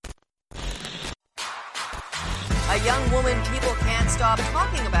A young woman people can't stop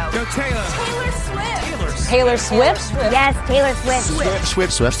talking about. Go Taylor. Taylor Swift. Taylor Swift? Yes, Taylor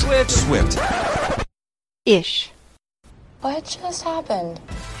Swift. Swift. Ish. What just happened?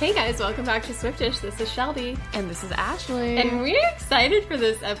 Hey guys, welcome back to Swiftish. This is Shelby. And this is Ashley. And we're excited for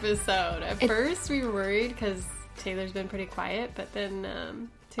this episode. At first we were worried because Taylor's been pretty quiet, but then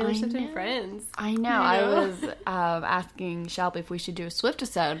Taylor Swift and Friends. I know. I was asking Shelby if we should do a Swift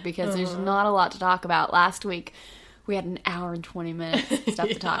episode because there's not a lot to talk about. Last week we had an hour and 20 minutes stuff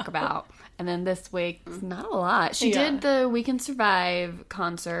to talk about. And then this week, not a lot. She did the We Can Survive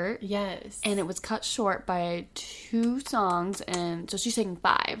concert. Yes. And it was cut short by 2 songs, and so she's taking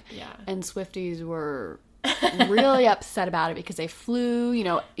 5. Yeah. And Swifties were really upset about it because they flew,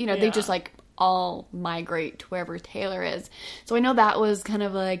 they just like all migrate to wherever Taylor is. So I know that was kind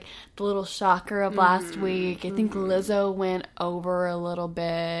of like the little shocker of last week. I think Lizzo went over a little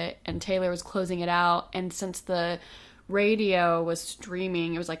bit, and Taylor was closing it out. And since the radio was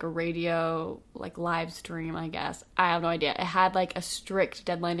streaming, it was like a radio live stream, I guess. I have no idea. It had like a strict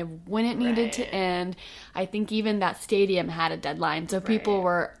deadline of when it needed to end. I think even that stadium had a deadline, so people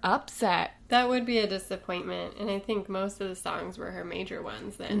were upset. That would be a disappointment, and I think most of the songs were her major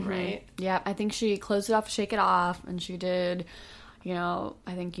ones then, right? Yeah, I think she closed it off, Shake It Off, and she did, I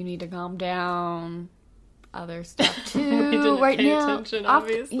think You Need to Calm Down, other stuff too. We didn't right pay now, attention,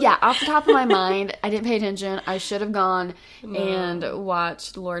 obviously. off the top of my mind, I didn't pay attention. I should have gone and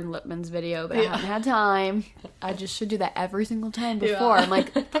watched Lauren Lipman's video, but I haven't had time. I just should do that every single time before. I'm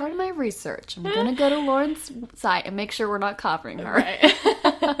like, part of my research. I'm going to go to Lauren's site and make sure we're not copying her.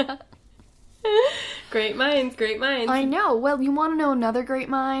 Right. Great minds. I know. Well, you want to know another great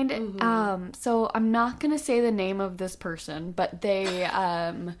mind? So I'm not going to say the name of this person, but they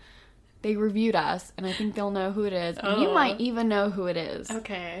reviewed us, and I think they'll know who it is. And you might even know who it is.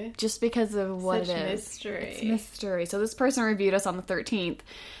 Okay. Just because of what Such it is. mystery. It's mystery. So this person reviewed us on the 13th,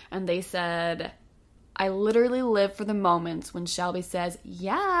 and they said, I literally live for the moments when Shelby says,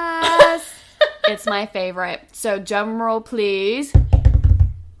 yes! It's my favorite. So drum roll, please.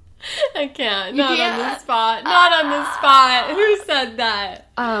 I can't. Not on the spot. Who said that?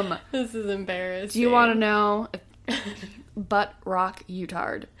 This is embarrassing. Do you want to know? Butt Rock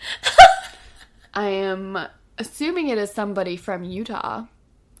Utard. I am assuming it is somebody from Utah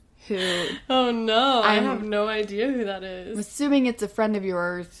who... Oh no, I have no idea who that is. I'm assuming it's a friend of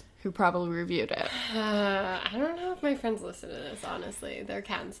yours who probably reviewed it. I don't know if my friends listen to this, honestly. They're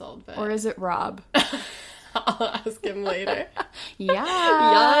canceled, but... Or is it Rob? I'll ask him later.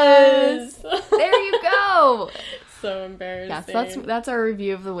 Yes! There you go! So embarrassing. Yes, that's our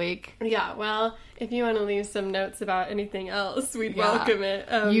review of the week. Yeah, well, if you want to leave some notes about anything else, we'd welcome it.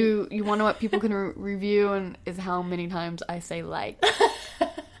 You want to know what people can review, and is how many times I say like.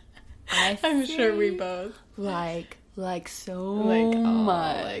 I'm sure we both. Like so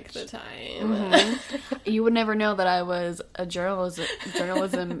much. Like the time. You would never know that I was a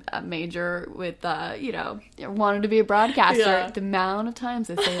journalism major with, wanted to be a broadcaster. Yeah. The amount of times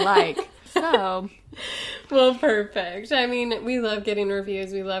I say like. So. Well, perfect. I mean, we love getting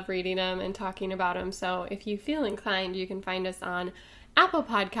reviews. We love reading them and talking about them. So if you feel inclined, you can find us on Apple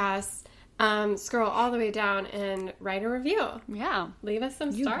Podcasts. Scroll all the way down and write a review. Yeah. Leave us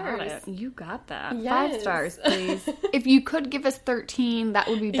some stars. You got that. Yes. 5 stars, please. If you could give us 13, that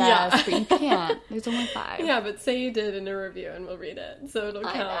would be best, but you can't. There's only 5. Yeah, but say you did in a review and we'll read it, so it'll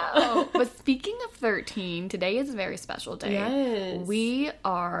count. I know. But speaking of 13, today is a very special day. Yes. We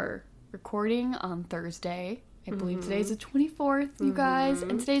are recording on Thursday. I believe today's the 24th, you guys,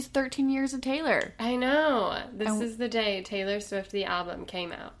 and today's 13 years of Taylor. I know. This is the day Taylor Swift, the album,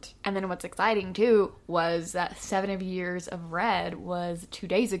 came out. And then what's exciting, too, was that 7 Years of Red was 2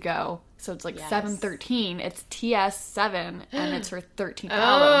 days ago. So it's like 7/13. It's TS7, and it's her 13th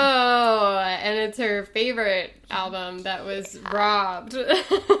album. Oh, and it's her favorite album that was robbed.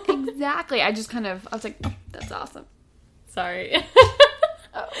 Exactly. I was like, oh, that's awesome. Sorry.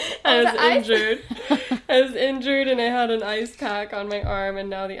 I was injured and I had an ice pack on my arm, and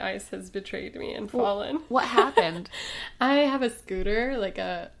now the ice has betrayed me and fallen. What happened? I have a scooter, like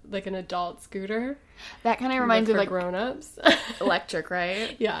an adult scooter. That kind of reminds me of like grown-ups. Electric,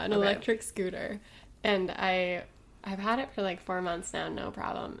 right? Yeah, an electric scooter. And I've had it for like 4 months now, no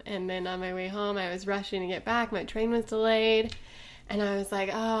problem. And then on my way home, I was rushing to get back. My train was delayed. And I was like,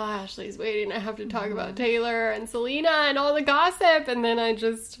 oh, Ashley's waiting. I have to talk about Taylor and Selena and all the gossip. And then I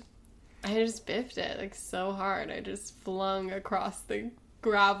just biffed it like so hard. I just flung across the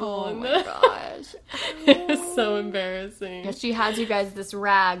gravel. Oh my gosh. It was so embarrassing. Yeah, she has you guys this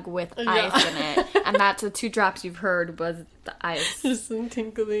rag with ice in it. And that's the 2 drops you've heard was the ice. Just some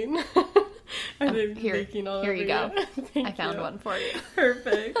tinkling. Here you go. I found one for you.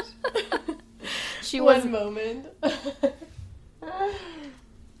 Perfect. She was One moment.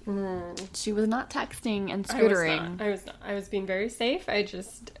 She was not texting and scootering. I was not. I was being very safe. I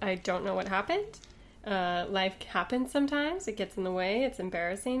don't know what happened. Life happens sometimes. It gets in the way. It's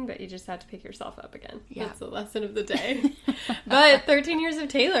embarrassing, but you just have to pick yourself up again. Yeah. That's the lesson of the day. But 13 years of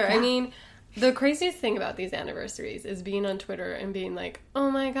Taylor. Yeah. I mean, the craziest thing about these anniversaries is being on Twitter and being like, oh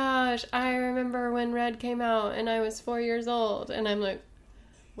my gosh, I remember when Red came out and I was 4 years old. And I'm like,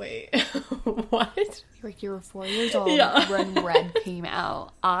 wait, what? You were 4 years old when Red came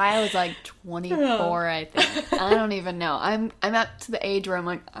out. I was like 24, I think. I don't even know. I'm up to the age where I'm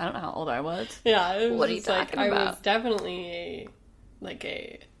like, I don't know how old I was. Yeah. What are you talking about? I was definitely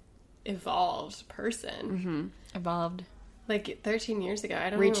a evolved person. Mm-hmm. Evolved. Like 13 years ago. I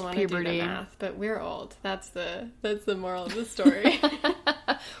don't Reached even want puberty. to do the math, but we're old. That's the moral of the story.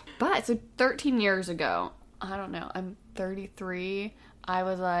 But so 13 years ago, I don't know. I'm 33. I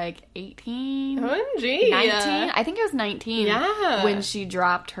was like 18, OMG. 19. I think I was 19 when she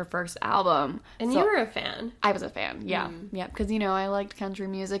dropped her first album. And you were a fan. I was a fan, yeah. Yeah, because, I liked country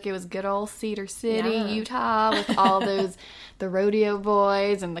music. It was good old Cedar City, Utah, with all those, the rodeo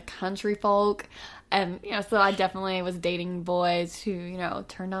boys and the country folk. And, so I definitely was dating boys who,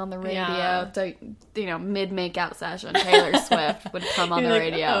 turned on the radio. Yeah. So, mid-make-out session, Taylor Swift would come on the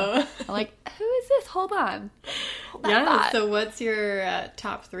radio. Oh. I'm like, who is this? Hold on. Yeah, so what's your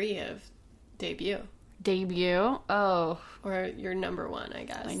top 3 of debut? Debut? Oh. Or your number 1, I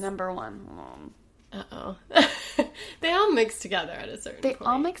guess. My number 1. Uh-oh. They all mix together at a certain point. They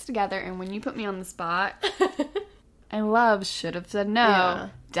all mix together, and when you put me on the spot... I love Should Have Said No. Yeah.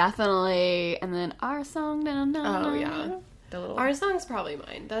 Definitely. And then Our Song. Oh, yeah. Our Song's probably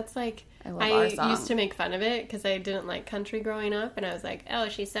mine. That's I used to make fun of it because I didn't like country growing up. And I was like, oh,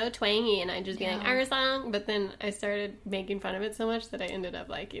 she's so twangy. And I'd just be like, Our Song. But then I started making fun of it so much that I ended up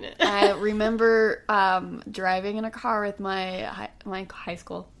liking it. I remember driving in a car with my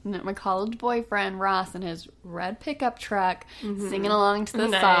college boyfriend, Ross, in his red pickup truck, singing along to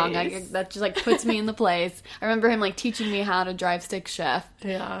the song. That just puts me in the place. I remember him teaching me how to drive stick shift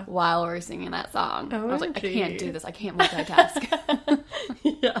while we were singing that song. I was like, I can't do this. I can't multitask.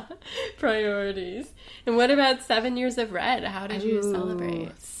 Yeah. Priorities. And what about 7 years of Red? How did you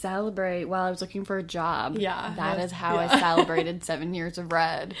celebrate? While I was looking for a job. Yeah. That is how I celebrated 7 years of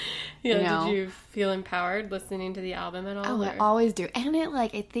Red. Yeah. Did you feel empowered listening to the album at all? Oh, I always do. And I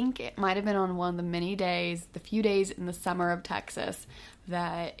think it might have been on one of the few days in the summer of Texas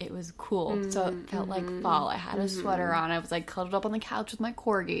that it was cool. So it felt like fall. I had a sweater on. I was cuddled up on the couch with my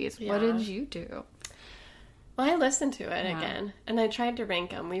corgis. Yeah. What did you do? Well, I listened to it again, and I tried to rank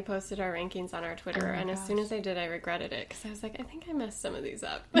them. We posted our rankings on our Twitter, and as soon as I did, I regretted it, because I was like, I think I messed some of these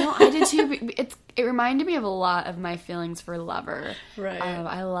up. No, I did too. It reminded me of a lot of my feelings for Lover. Right.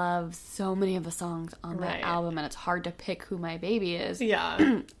 I love so many of the songs on that album, and it's hard to pick who my baby is.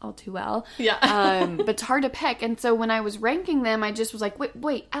 Yeah. All too well. Yeah. But it's hard to pick, and so when I was ranking them, I just was like,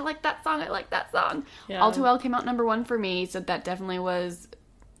 wait, I like that song. Yeah. All Too Well came out number 1 for me, so that definitely was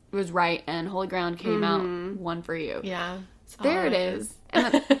right, and Holy Ground came out 1 for you. Yeah. So there it is.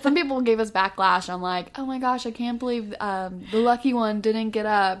 And some people gave us backlash on oh my gosh, I can't believe the Lucky One didn't get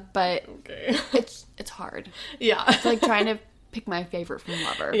up, but it's hard. Yeah. It's trying to pick my favorite from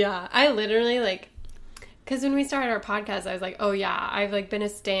Lover. Yeah. I literally because when we started our podcast, I was like, oh yeah, I've been a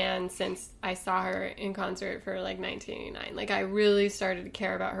stan since I saw her in concert for 1989. I really started to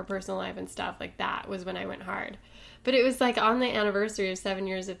care about her personal life and stuff. That was when I went hard. But it was on the anniversary of 7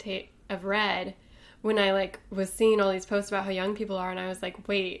 years of Red, when I was seeing all these posts about how young people are, and I was like,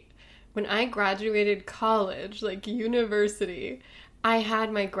 wait, when I graduated college, university, I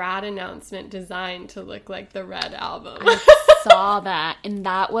had my grad announcement designed to look like the Red album. I saw that, and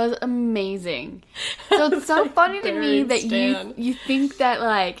that was amazing. So it's so funny to me that you think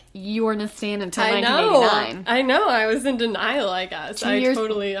that you weren't a stan until 1989. I know. I was in denial, I guess. I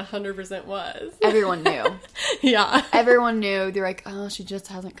totally 100% was. Everyone knew. Yeah. Everyone knew. They're like, oh, she just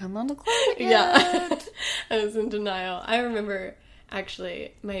hasn't come on the closet yet. Yeah. I was in denial. I remember,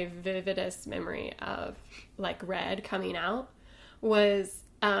 actually, my vividest memory of Red coming out was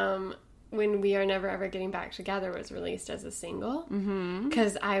when We Are Never Ever Getting Back Together was released as a single.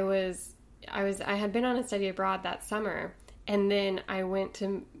 Because I had been on a study abroad that summer, and then I went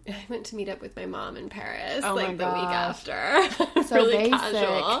to meet up with my mom in Paris the week after. So really basic.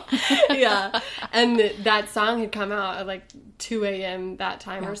 Casual. Yeah. And that song had come out at 2 a.m. that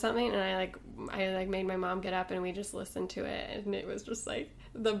time or something, and I made my mom get up and we just listened to it, and it was just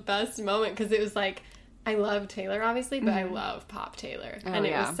the best moment, because it was I love Taylor, obviously, but I love pop Taylor. And it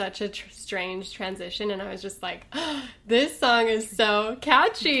yeah. was such a strange transition, and I was just like, oh, this song is so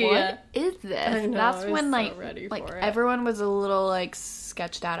catchy. What is this? I know, That's I was when, so like, ready for it. everyone was a little, like,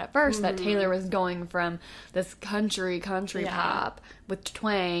 sketched out at first that Taylor was going from this country pop with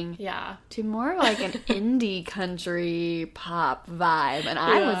twang to more like an indie country pop vibe. And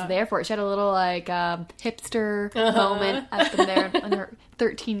I was there for it. She had a little, like, hipster moment up in there in her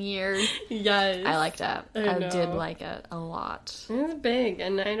 13 years. Yes. I liked it. I know. did like it a lot. It was big,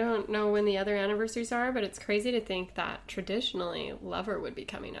 and I don't know when the other anniversaries are, but it's crazy to think that traditionally Lover would be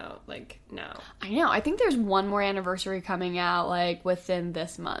coming out, like, now. I know. I think there's one more anniversary coming out, like, within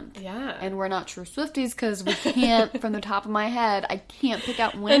this month. Yeah. And we're not true Swifties because we can't, from the top of my head, I can't pick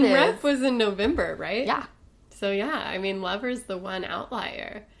out when And it is. Ref was in November, right? Yeah. So, yeah, I mean, Lover's the one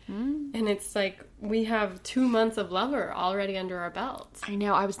outlier. And it's like, we have 2 months of Lover already under our belts. I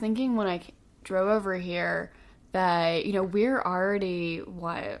know. I was thinking when I drove over here that, you know, we're already,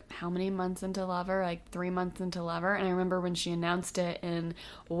 how many months into Lover? Like 3 months into Lover. And I remember when she announced it in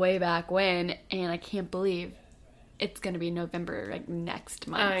way back when, and I can't believe it's going to be November, like, next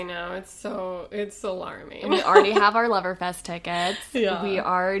month. I know, it's alarming. And we already have our Loverfest tickets. Yeah. We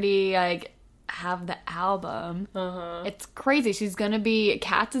already, like, have the album. It's crazy. She's gonna be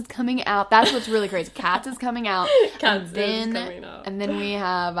Cats is coming out. That's what's really crazy. Cats is coming out. Cats is coming out. And then we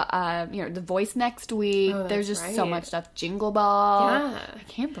have you know, The Voice next week. Oh, There's that's just so right. much stuff. Jingle Ball. Yeah. I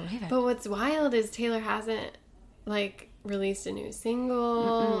can't believe it. But what's wild is Taylor hasn't, like, released a new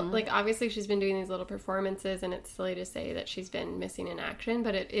single. Like, obviously she's been doing these little performances, and it's silly to say that she's been missing in action,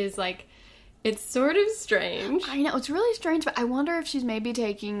 but it is, like, it's sort of strange. I know, it's really strange, but I wonder if she's maybe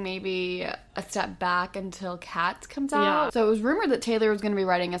taking a step back until Cats comes out. Yeah. So it was rumored that Taylor was going to be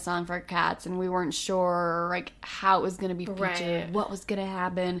writing a song for Cats, and we weren't sure, like, how it was going to be featured, Right. what was going to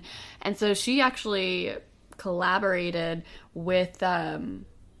happen. And so she actually collaborated with,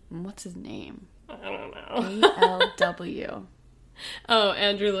 what's his name? I don't know. ALW. Oh,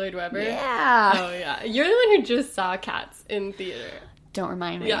 Andrew Lloyd Webber? Yeah. Oh, yeah. You're the one who just saw Cats in theater. Don't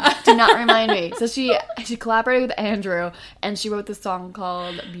remind me. Yeah. Do not remind me. So she collaborated with Andrew, and she wrote this song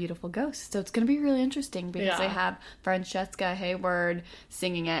called Beautiful Ghost. So it's going to be really interesting because they have Francesca Hayward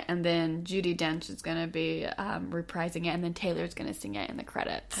singing it, and then Judi Dench is going to be reprising it, and then Taylor's going to sing it in the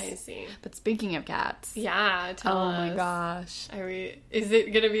credits. I see. But speaking of Cats. Yeah, tell us. Oh my gosh. Is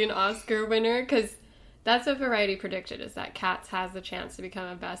it going to be an Oscar winner? Because that's what Variety predicted, is that Cats has the chance to become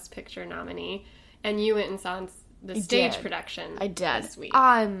a Best Picture nominee. And you went and saw the stage production. I did. This week.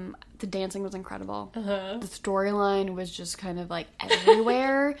 The dancing was incredible. The storyline was just kind of like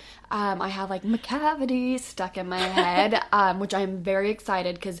everywhere. I have like McCavity stuck in my head, which I'm very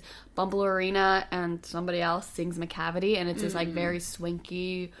excited because Bumble Arena and somebody else sings McCavity, and it's this like very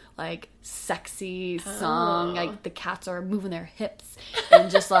swanky, like sexy song. Like the cats are moving their hips and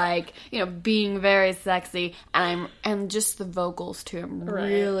just like, you know, being very sexy. And just the vocals too. I'm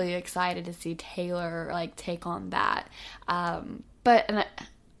really excited to see Taylor like take on that.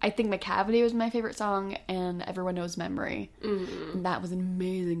 I think McCavity was my favorite song, and Everyone Knows Memory. And that was an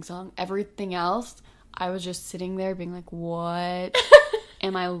amazing song. Everything else, I was just sitting there being like, what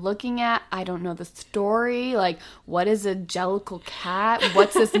am I looking at? I don't know the story. Like, what is a jellicle cat?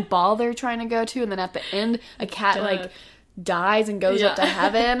 What's this ball they're trying to go to? And then at the end, a cat, like, dies and goes up to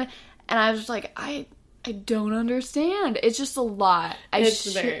heaven. And I was just like, I don't understand. It's just a lot.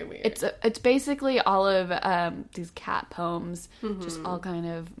 It's very weird. It's basically all of these cat poems, just all kind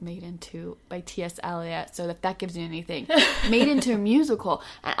of made into by T.S. Eliot. So if that gives you anything, made into a musical.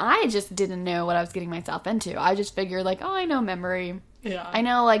 And I just didn't know what I was getting myself into. I just figured like, oh, I know Memory. Yeah. I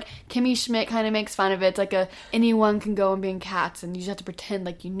know like Kimmy Schmidt kind of makes fun of it. It's like anyone can go and be in Cats, and you just have to pretend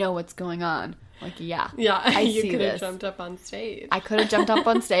like you know what's going on. Like, yeah, you see could have this. jumped up on stage. I could have jumped up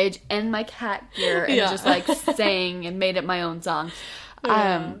on stage in my cat gear and just like sang and made it my own song.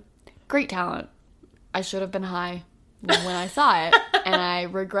 Great talent. I should have been high when I saw it, and I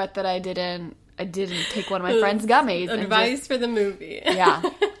regret that I didn't take one of my friend's gummies. Advice for the movie. Yeah.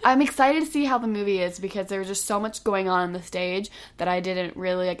 I'm excited to see how the movie is because there was just so much going on the stage that I didn't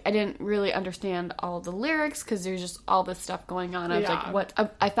really understand all the lyrics because there's just all this stuff going on. I was like, what?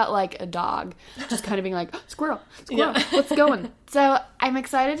 I felt like a dog just kind of being like, squirrel, what's going? So I'm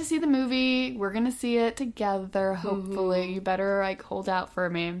excited to see the movie. We're going to see it together, hopefully. You better like hold out for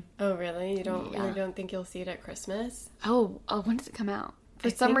me. Oh, really? You don't think you'll see it at Christmas? Oh, when does it come out? For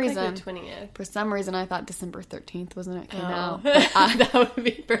some reason, like the 20th. For some reason, I thought December 13th was when it came out. That would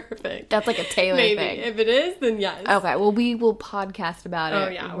be perfect. That's like a Taylor Maybe. thing. If it is, then yes. Okay, well, we will podcast about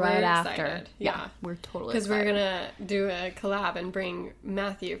it yeah, right we're after. excited. Yeah, we're totally Because we're excited. going to do a collab and bring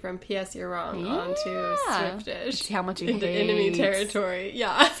Matthew from P.S. You're Wrong onto Swiftish. See how much he into hates. enemy territory.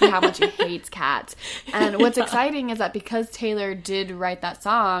 Yeah. See how much he hates cats. And what's exciting is that because Taylor did write that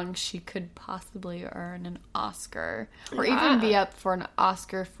song, she could possibly earn an Oscar. Or even be up for an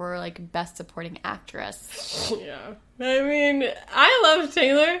Oscar for, like, Best Supporting Actress. Yeah. I mean, I love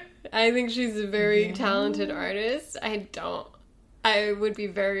Taylor. I think she's a very talented artist. I would be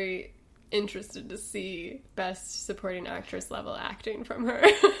very interested to see Best Supporting Actress level acting from her.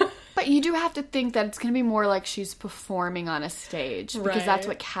 But you do have to think that it's going to be more like she's performing on a stage. Because that's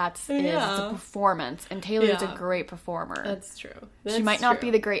what Cats is. It's a performance. And Taylor is a great performer. That's true. She might not be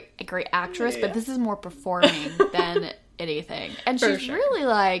the great actress, but this is more performing than anything. And she's really,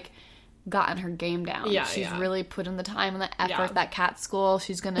 like, gotten her game down. She's really put in the time and the effort. That cat school,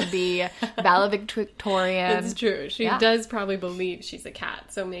 she's going to be valedictorian. It's true. She does probably believe she's a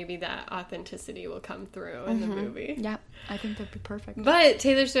cat, so maybe that authenticity will come through in the movie. Yeah, I think that'd be perfect. But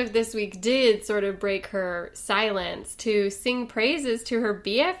Taylor Swift this week did sort of break her silence to sing praises to her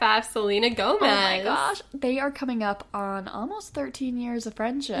BFF, Selena Gomez. Oh my gosh. They are coming up on almost 13 years of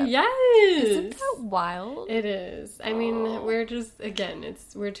friendship. Yes! Isn't that wild? It is. I mean, we're just, again,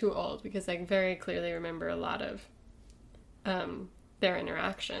 we're too old because I very clearly remember a lot of their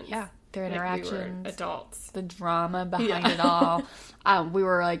interactions. Yeah, their interactions. We were adults. The drama behind it all. We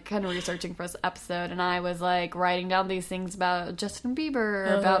were, like, kind of researching for this episode, and I was, like, writing down these things about Justin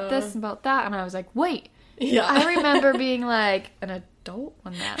Bieber, about this, about that, and I was like, wait. Yeah. I remember being, like, an adult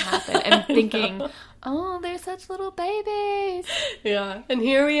when that happened, and thinking, oh, they're such little babies. Yeah, and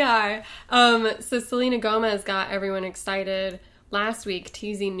here we are. So Selena Gomez got everyone excited last week,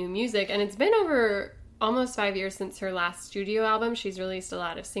 teasing new music, and it's been over almost 5 years since her last studio album. She's released a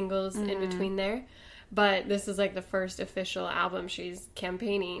lot of singles in between there, but this is like the first official album she's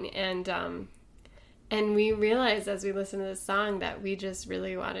campaigning, and we realized as we listened to this song that we just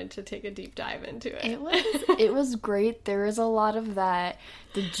really wanted to take a deep dive into it. It was great. There is a lot of the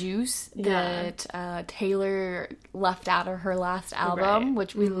juice that Taylor left out of her last album,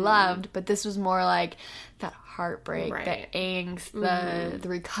 which we loved, but this was more like that heartbreak, the angst, the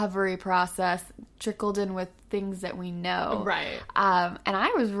recovery process trickled in with things that we know. Right. And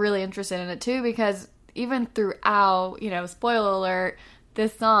I was really interested in it too, because even throughout, spoiler alert,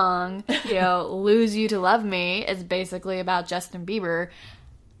 this song, Lose You to Love Me, is basically about Justin Bieber.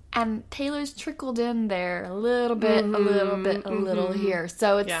 And Taylor's trickled in there a little bit, a little bit, a little here.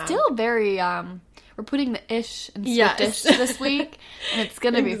 So it's still very, we're putting the ish and Swiftish this week. And it's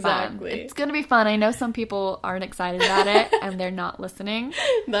going to be fun. It's going to be fun. I know some people aren't excited about it and they're not listening.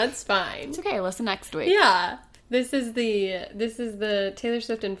 That's fine. It's okay. Listen next week. Yeah. This is the Taylor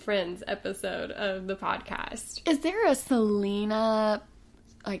Swift and Friends episode of the podcast. Is there a Selena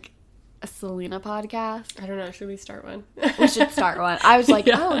podcast? I don't know. Should we start one? We should start one. I was like,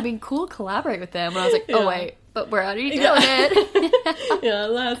 oh, it'd be cool to collaborate with them. And I was like, oh, wait, but we're already doing it. Yeah,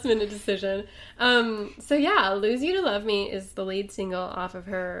 last minute decision. So yeah, Lose You to Love Me is the lead single off of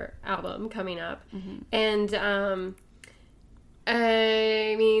her album coming up. And,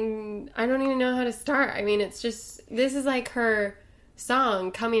 I mean, I don't even know how to start. I mean, it's just, this is like her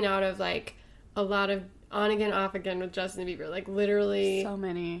song coming out of like a lot of on again, off again with Justin Bieber. Like literally. So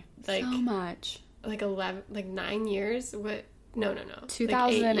many. Like, so much. Like 9 years? What? No.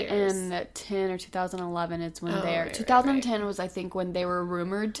 2010 or 2011 is when they're... 2010 was, I think, when they were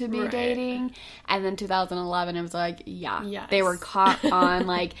rumored to be dating. And then 2011, it was like, they were caught on,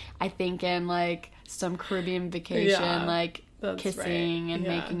 like, I think in, like, some Caribbean vacation, like, kissing and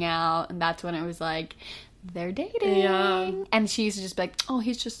making out. And that's when it was like, they're dating. Yeah. And she used to just be like, oh,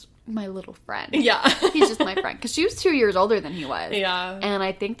 he's just my little friend. Yeah. He's just my friend. Because she was 2 years older than he was. Yeah. And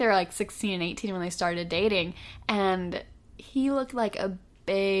I think they're like 16 and 18 when they started dating. And he looked like a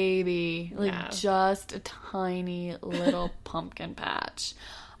baby. Like just a tiny little pumpkin patch.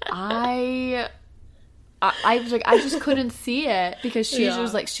 I was like, I just couldn't see it because she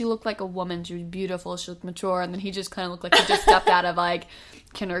was like, she looked like a woman. She was beautiful. She looked mature. And then he just kind of looked like he just stepped out of like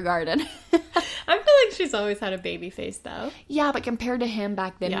kindergarten. I feel like she's always had a baby face though. Yeah, but compared to him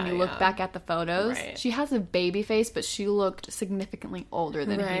back then, when you look back at the photos, she has a baby face, but she looked significantly older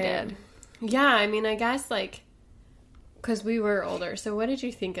than he did. Yeah, I mean, I guess like, because we were older. So what did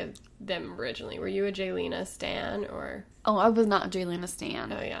you think of them originally? Were you a Jaylena stan or? Oh, I was not a Jaylena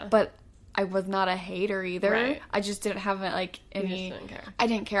stan. Oh, yeah. But I was not a hater either. Right. I just didn't have like any. You just didn't care. I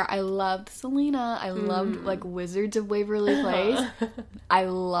didn't care. I loved Selena. I loved like Wizards of Waverly Place. I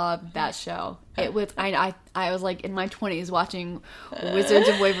loved that show. It was I was like in my 20s watching Wizards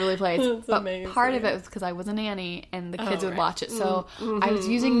of Waverly Place. That's but amazing. part of it was because I was a nanny and the kids would right. watch it. So I was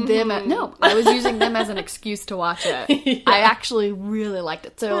using them. I was using them as an excuse to watch it. I actually really liked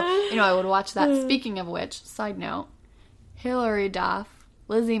it. So I would watch that. Speaking of which, side note, Hilary Duff.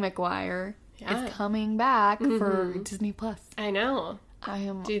 Lizzie McGuire is coming back for Disney Plus. I know. I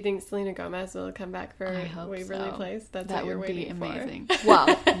am. Do you think Selena Gomez will come back for I hope Waverly so. Place? That's that what you're would be waiting amazing. Well,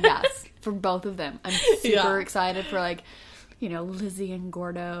 yes, for both of them. I'm super excited for Lizzie and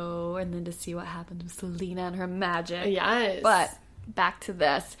Gordo, and then to see what happens with Selena and her magic. Yes. But back to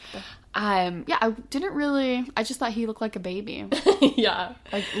this. I didn't really. I just thought he looked like a baby. Yeah.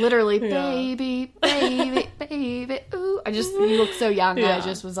 Like literally, baby, baby, baby. Ooh, he looked so young. Yeah. I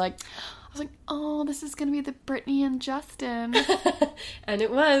was like, oh, this is gonna be the Britney and Justin. And it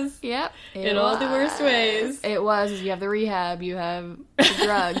was. Yep. In all the worst ways. It was. You have the rehab, you have the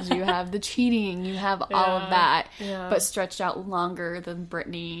drugs, you have the cheating, you have all of that, but stretched out longer than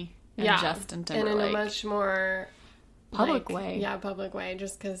Britney and Justin Timberlake. And in a much more public way. Yeah, public way.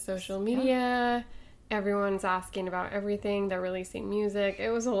 Just because social media, everyone's asking about everything. They're releasing music. It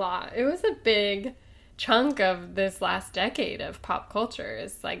was a lot. It was a big chunk of this last decade of pop culture.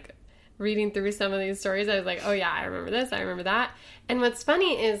 It's like reading through some of these stories, I was like, oh yeah, I remember this, I remember that. And what's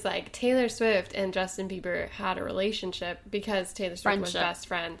funny is like Taylor Swift and Justin Bieber had a relationship because Taylor Swift was best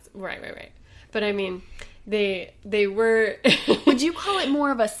friends. Right. But I mean, they were... Would you call it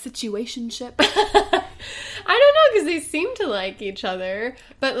more of a situationship? I don't know, because they seem to like each other.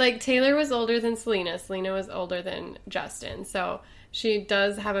 But, like, Taylor was older than Selena. Selena was older than Justin. So she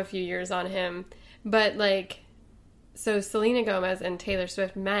does have a few years on him. But, like, so Selena Gomez and Taylor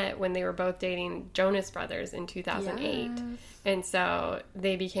Swift met when they were both dating Jonas Brothers in 2008. Yes. And so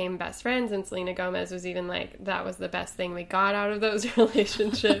they became best friends, and Selena Gomez was even like, that was the best thing we got out of those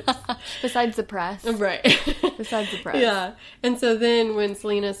relationships. Besides the press. Right. Besides the press. Yeah. And so then when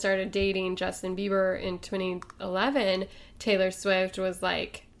Selena started dating Justin Bieber in 2011, Taylor Swift was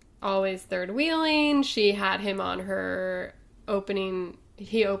like always third wheeling. She had him on her opening,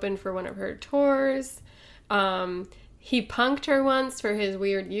 he opened for one of her tours. He punked her once for his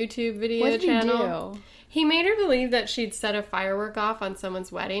weird YouTube video channel. What did he do? He made her believe that she'd set a firework off on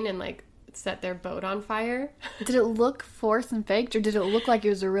someone's wedding and, like, set their boat on fire. Did it look forced and faked, or did it look like it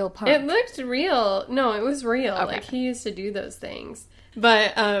was a real punk? It looked real. No, it was real. Okay. Like, he used to do those things.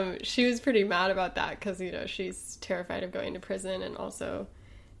 But she was pretty mad about that because, you know, she's terrified of going to prison and also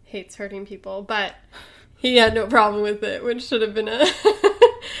hates hurting people. But he had no problem with it, which should have been a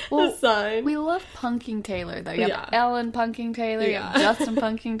sign. We love punking Taylor, though. You have Ellen punking Taylor, you have Justin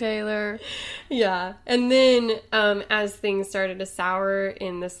punking Taylor. Yeah. And then as things started to sour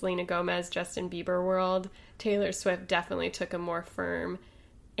in the Selena Gomez, Justin Bieber world, Taylor Swift definitely took a more firm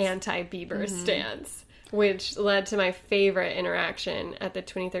anti-Bieber stance, which led to my favorite interaction at the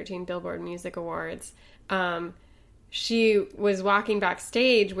 2013 Billboard Music Awards. She was walking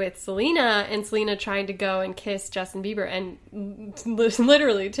backstage with Selena, and Selena tried to go and kiss Justin Bieber, and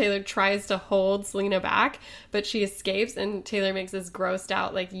literally Taylor tries to hold Selena back, but she escapes, and Taylor makes this grossed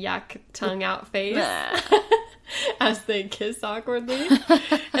out, like, yuck, tongue out face as they kiss awkwardly.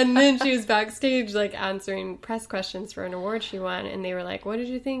 And then she was backstage, like, answering press questions for an award she won, and they were like, what did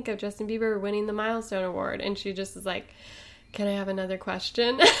you think of Justin Bieber winning the Milestone Award? And she just was like, can I have another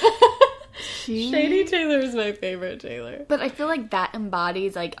question? Shady Taylor is my favorite Taylor. But I feel like that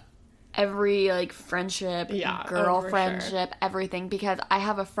embodies, like, every, like, friendship, girl friendship, everything. Because I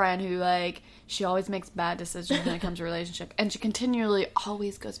have a friend who, like, she always makes bad decisions when it comes to relationship. And she continually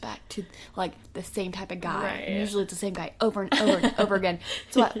always goes back to, like, the same type of guy. Right. And usually it's the same guy over and over and over again.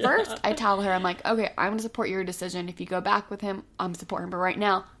 So at first I tell her, I'm like, okay, I'm going to support your decision. If you go back with him, I'm supporting him. But right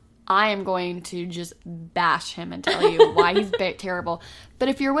now, I am going to just bash him and tell you why he's terrible. But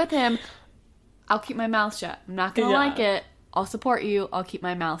if you're with him, I'll keep my mouth shut. I'm not going to like it. I'll support you. I'll keep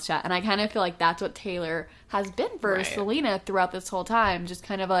my mouth shut. And I kind of feel like that's what Taylor has been for Selena throughout this whole time. Just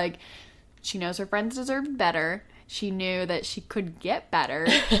kind of like, she knows her friends deserved better. She knew that she could get better.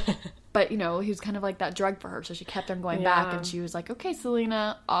 But, you know, he was kind of like that drug for her. So she kept on going back. And she was like, okay,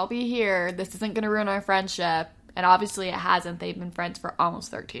 Selena, I'll be here. This isn't going to ruin our friendship. And obviously it hasn't. They've been friends for almost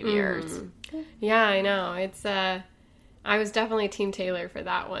 13 years. Yeah, I know. It's, I was definitely Team Taylor for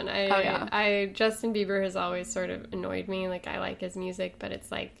that one. Justin Bieber has always sort of annoyed me. Like, I like his music, but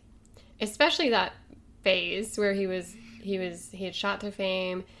it's like, especially that phase where he had shot to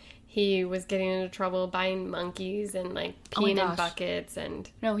fame. he was getting into trouble buying monkeys and like Oh my peeing in gosh. buckets and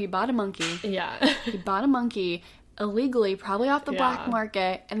No, he bought a monkey. yeah. He bought a monkey illegally, probably off the black Yeah.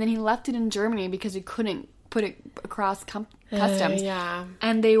 market, and then he left it in Germany because he couldn't put it across customs. Yeah.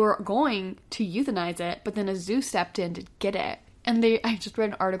 And they were going to euthanize it, but then a zoo stepped in to get it. And I just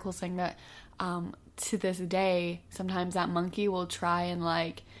read an article saying that to this day, sometimes that monkey will try and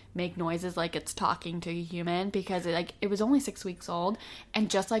like make noises like it's talking to a human because it was only 6 weeks old. And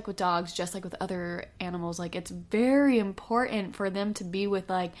just like with dogs, just like with other animals, like it's very important for them to be with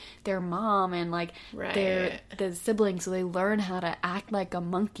like their mom and like the siblings, so they learn how to act like a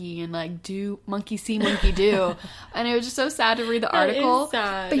monkey and like do monkey see, monkey do. And it was just so sad to read the article. is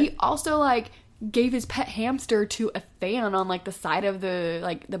sad. But he also like gave his pet hamster to a fan on like the side of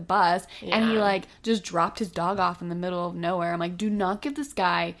the bus, and he Yeah. like just dropped his dog off in the middle of nowhere. I'm like, do not give this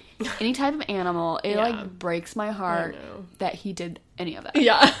guy any type of animal. It Yeah. like breaks my heart know. that he did any of it.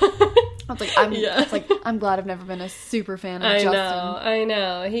 Yeah. I was like, Yeah. it's like I'm glad I've never been a super fan of I Justin.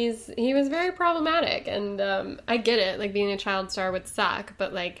 know. He was very problematic, and I get it. Like being a child star would suck,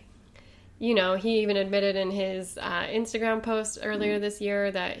 but like, you know, he even admitted in his Instagram post earlier this year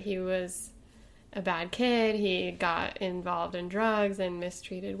that he was a bad kid. He got involved in drugs and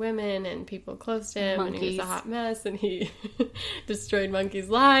mistreated women and people close to him, and he was a Monkeys. hot mess, and he destroyed monkeys'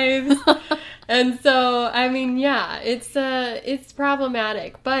 lives. And so, I mean, yeah, it's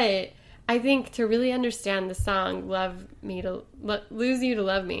problematic, but I think to really understand the song Lose You to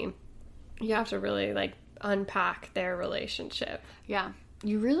Love Me, you have to really like unpack their relationship. Yeah,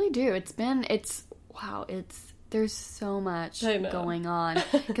 you really do. There's so much I know. going on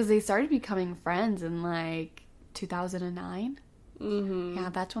because they started becoming friends in like 2009. Mm-hmm. Yeah,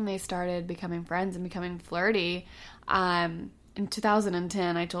 that's when they started becoming friends and becoming flirty. In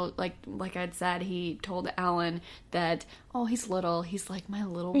 2010, I told like I'd said, he told Alan that, oh, he's little, he's like my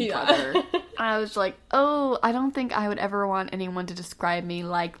little brother. I was like, oh, I don't think I would ever want anyone to describe me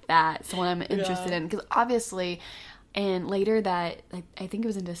like that. Someone I'm interested in, because obviously. And later that, like, I think it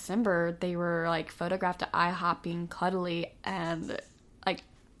was in December, they were, like, photographed at IHOP being cuddly, and, like,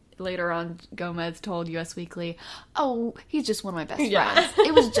 later on, Gomez told Us Weekly, oh, he's just one of my best friends.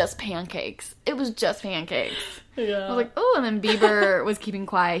 It was just pancakes. It was just pancakes. Yeah. I was like, oh, and then Bieber was keeping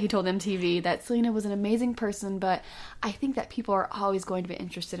quiet. He told MTV that Selena was an amazing person, but I think that people are always going to be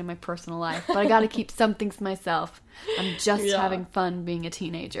interested in my personal life, but I gotta keep some things to myself. I'm just having fun being a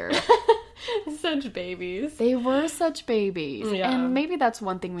teenager. Such babies. They were such babies. Yeah. And maybe that's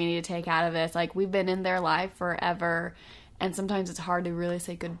one thing we need to take out of this. Like, we've been in their life forever, and sometimes it's hard to really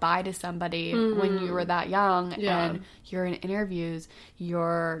say goodbye to somebody when you were that young. Yeah. And you're in interviews,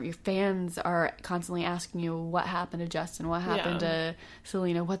 your fans are constantly asking you, what happened to Justin? What happened to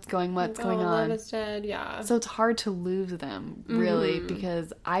Selena? What's going Love on? is dead, yeah. So it's hard to lose them, really,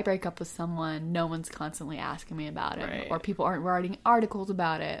 because I break up with someone, no one's constantly asking me about it, Right. or people aren't writing articles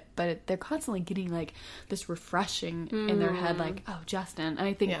about it, but they're constantly getting, like, this refreshing in their head, like, oh, Justin. And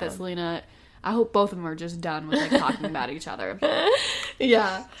I think that Selena, I hope both of them are just done with, like, talking about each other.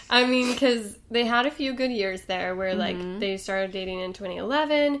 Yeah. I mean, because they had a few good years there where, like, they started dating in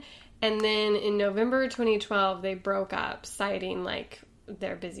 2011, and then in November 2012, they broke up, citing, like,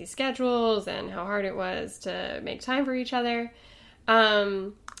 their busy schedules and how hard it was to make time for each other.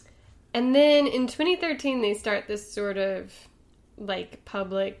 And then in 2013, they start this sort of, like,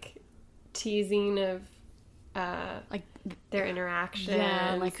 public teasing of Like, their interactions.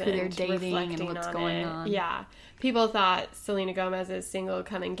 Yeah, like who they're and dating and reflecting what's on going it. on. Yeah. People thought Selena Gomez's single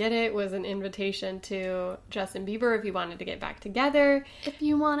Come and Get It was an invitation to Justin Bieber if he wanted to get back together. if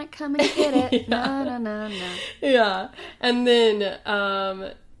you want it, come and get it. No, no, no, no. Yeah. And then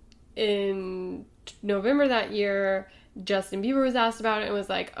in November that year, Justin Bieber was asked about it and was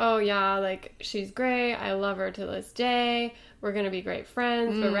like, oh yeah, like, she's great. I love her to this day. We're going to be great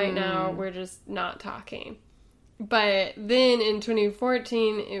friends. But right now, we're just not talking. But then in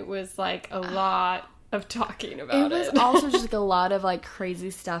 2014, it was like a lot of talking about it. It was also just like a lot of like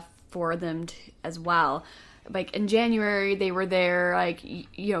crazy stuff for them as well. Like in January, they were there, like,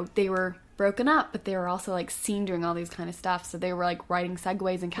 you know, they were broken up, but they were also like seen doing all these kind of stuff. So they were like riding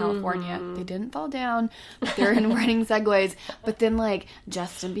segways in California. They didn't fall down, but they're in riding segways. But then like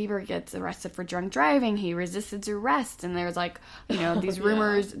Justin Bieber gets arrested for drunk driving. He resisted arrest, and there's like, you know, these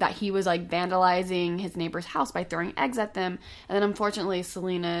rumors that he was like vandalizing his neighbor's house by throwing eggs at them. And then unfortunately,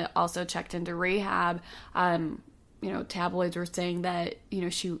 Selena also checked into rehab. tabloids were saying that,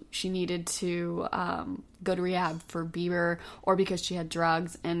 she needed to go to rehab for Bieber or because she had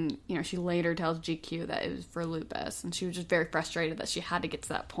drugs. And, she later tells GQ that it was for lupus. And she was just very frustrated that she had to get to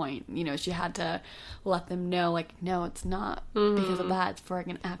that point. She had to let them know, like, no, it's not because of that. It's for like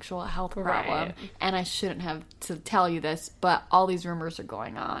an actual health problem. Right. And I shouldn't have to tell you this, but all these rumors are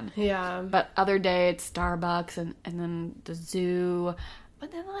going on. Yeah. But other day it's Starbucks and then the zoo.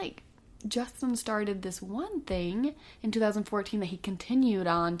 But then, like, Justin started this one thing in 2014 that he continued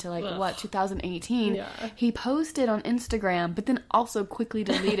on to 2018. Yeah. He posted on Instagram, but then also quickly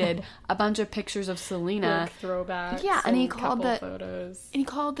deleted a bunch of pictures of Selena. Like throwbacks. Yeah, and he called photos. And he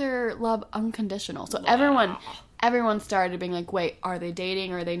called their love unconditional. So Wow. everyone started being like, wait, are they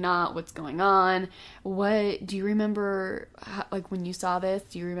dating? Are they not? What's going on? What do you remember? When you saw this,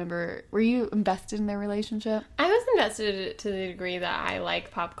 were you invested in their relationship? I was invested to the degree that I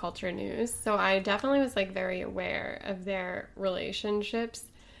like pop culture news. So I definitely was very aware of their relationships.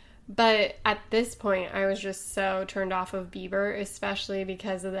 But at this point, I was just so turned off of Bieber, especially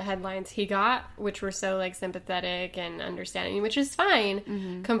because of the headlines he got, which were so sympathetic and understanding, which is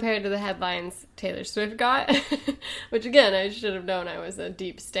fine compared to the headlines Taylor Swift got, which again, I should have known I was a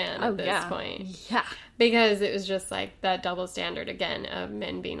deep stan at this point. Yeah. Because it was just that double standard again of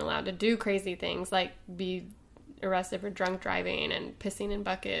men being allowed to do crazy things, like be arrested for drunk driving and pissing in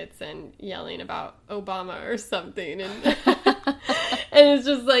buckets and yelling about Obama or something. And and it's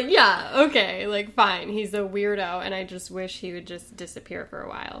just okay, fine, he's a weirdo, and I just wish he would just disappear for a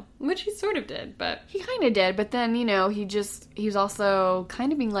while, which he sort of did. But he kind of did, but then he was also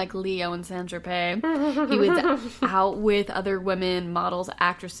kind of being like Leo in Saint Tropez. He was out with other women, models,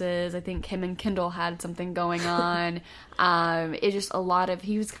 actresses. I think him and Kendall had something going on. It just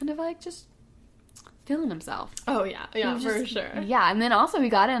he was kind of just feeling himself. Oh yeah, for sure. Yeah, and then also he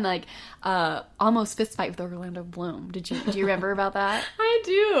got in almost fist fight with Orlando Bloom. Do you remember about that? I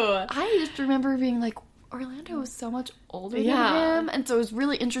do. I just remember being like, Orlando was so much older than him, and so I was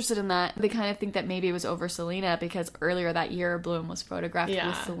really interested in that. They kind of think that maybe it was over Selena because earlier that year Bloom was photographed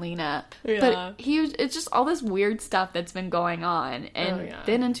with Selena. Yeah. But it's just all this weird stuff that's been going on. And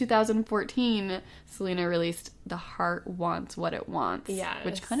then in 2014, Selena released The Heart Wants What It Wants,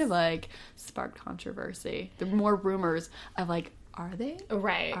 which kind of sparked controversy. There were more rumors of are they?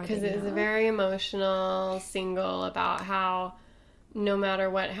 Right, because it was a very emotional single about how no matter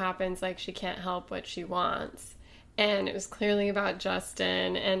what happens, she can't help what she wants. And it was clearly about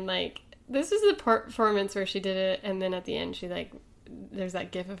Justin. And, this was the performance where she did it, and then at the end, she, there's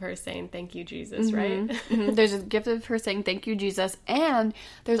that gif of her saying, "Thank you, Jesus," right? Mm-hmm. There's a gif of her saying, "Thank you, Jesus." And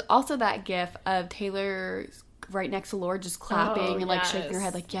there's also that gif of Taylor right next to Lorde just clapping and, shaking her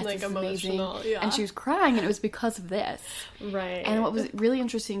head, yes, this is amazing. Yeah. And she was crying, and it was because of this. Right. And what was really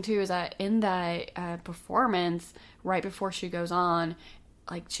interesting, too, is that in that performance, right before she goes on,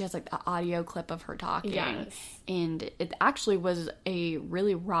 she has, an audio clip of her talking. Yes. And it actually was a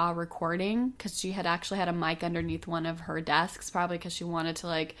really raw recording, because she had actually had a mic underneath one of her desks, probably because she wanted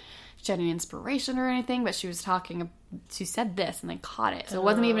to, shed any inspiration or anything, but she said this, and they caught it. So it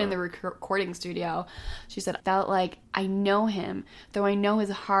wasn't even in the recording studio. She said, I felt like I know him, though I know his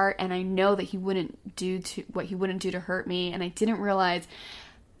heart, and I know that he wouldn't do what he wouldn't do to hurt me, and I didn't realize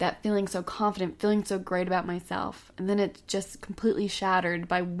that feeling so confident, feeling so great about myself, and then it's just completely shattered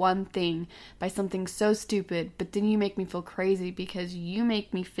by one thing, by something so stupid, but then you make me feel crazy because you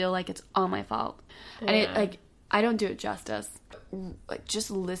make me feel like it's all my fault. Yeah. And it, I don't do it justice.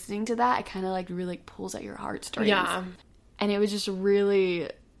 Just listening to that, it kind of really pulls at your heartstrings. Yeah. And it was just really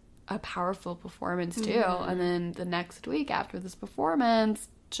a powerful performance too. Mm-hmm. And then the next week after this performance,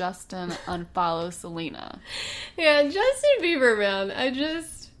 Justin unfollows Selena. Yeah, Justin Bieber, man.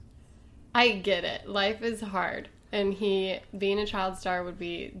 I get it. Life is hard. And being a child star would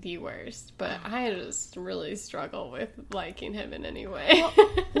be the worst. But I just really struggle with liking him in any way.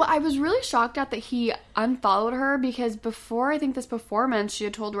 Well, I was really shocked at that he unfollowed her, because before, I think, this performance, she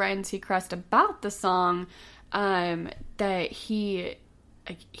had told Ryan Seacrest about the song, that he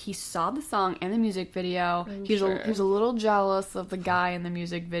saw the song and the music video. He was a little jealous of the guy in the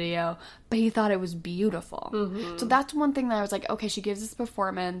music video, but he thought it was beautiful. Mm-hmm. So that's one thing that I was like, okay, she gives this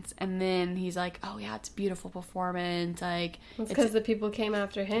performance, and then he's like, oh yeah, it's a beautiful performance. It's because the people came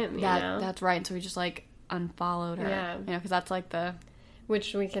after him. That's right. And so he just unfollowed her. Yeah, because that's the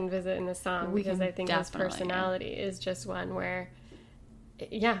which we can visit in the song, because I think his personality is just one where,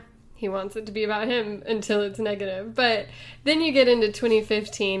 he wants it to be about him until it's negative. But then you get into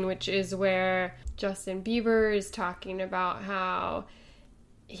 2015, which is where Justin Bieber is talking about how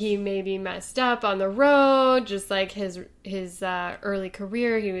he maybe messed up on the road, just like his early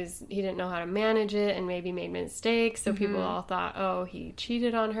career. He didn't know how to manage it and maybe made mistakes. So people all thought, oh, he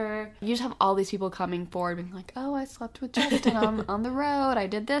cheated on her. You just have all these people coming forward being like, oh, I slept with Justin on the road. I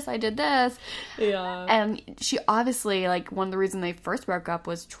did this. Yeah. And she obviously, like, one of the reasons they first broke up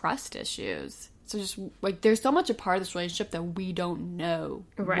was trust issues. So just, like, there's so much a part of this relationship that we don't know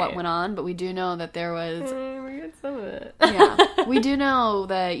what went on, but we do know that there was... we got some of it. Yeah. We do know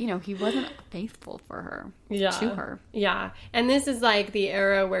that, you know, he wasn't faithful for her. Yeah. To her. Yeah. And this is, like, the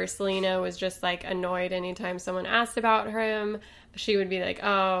era where Selena was just, like, annoyed anytime someone asked about him. She would be like,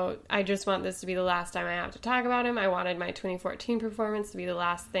 oh, I just want this to be the last time I have to talk about him. I wanted my 2014 performance to be the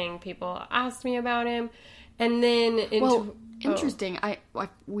last thing people asked me about him. And then... Interesting.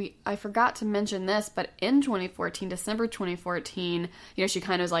 I forgot to mention this, but in 2014, December 2014, you know, she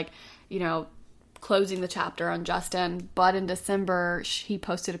kind of was like, you know, closing the chapter on Justin. But in December, he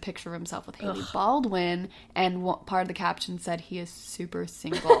posted a picture of himself with Hailey Baldwin, and part of the caption said he is super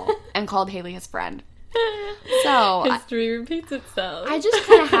single and called Hailey his friend. So history repeats itself. I just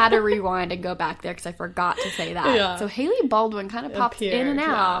kind of had to rewind and go back there because I forgot to say that. Yeah. So Hailey Baldwin kind of pops in and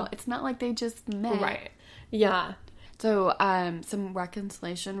out. Yeah. It's not like they just met. Right. Yeah. So, some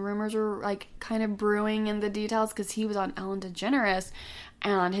reconciliation rumors were, like, kind of brewing in the details because he was on Ellen DeGeneres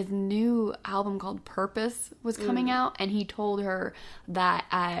and his new album called Purpose was coming out, and he told her that,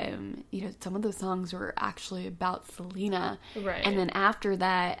 you know, some of those songs were actually about Selena. Right. And then after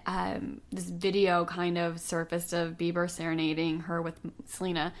that, this video kind of surfaced of Bieber serenading her with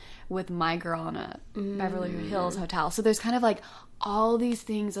Selena with My Girl in a Beverly Hills hotel. So there's kind of, like, all these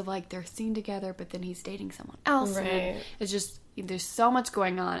things of, like, they're seen together, but then he's dating someone else. Right. And it's just, there's so much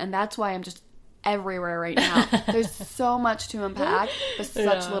going on, and that's why I'm just everywhere right now. There's so much to unpack, but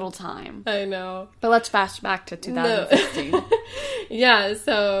such little time. I know. But let's fast back to 2016. No. Yeah,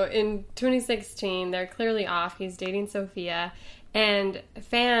 so in 2016, they're clearly off. He's dating Sophia. And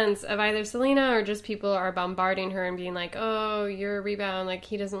fans of either Selena or just people are bombarding her and being like, oh, you're a rebound, like,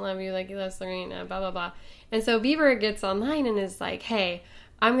 he doesn't love you like he loves Serena, blah, blah, blah. And so Bieber gets online and is like, hey,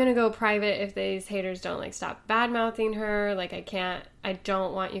 I'm going to go private if these haters don't, like, stop bad-mouthing her. Like, I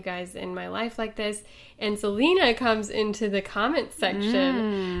don't want you guys in my life like this. And Selena comes into the comment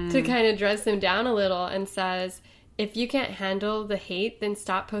section to kind of dress him down a little and says, if you can't handle the hate, then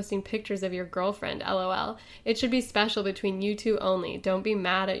stop posting pictures of your girlfriend, LOL. It should be special between you two only. Don't be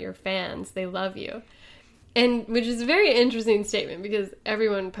mad at your fans. They love you. And which is a very interesting statement because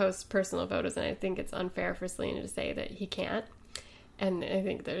everyone posts personal photos, and I think it's unfair for Selena to say that he can't. And I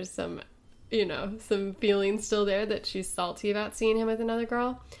think there's some, you know, some feelings still there that she's salty about seeing him with another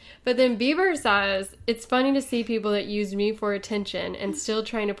girl. But then Bieber says, it's funny to see people that use me for attention and still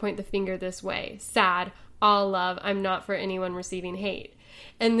trying to point the finger this way. Sad. All love. I'm not for anyone receiving hate.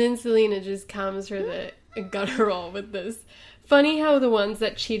 And then Selena just comes for the guttural with this. Funny how the ones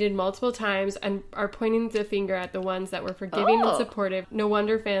that cheated multiple times and are pointing the finger at the ones that were forgiving and supportive. No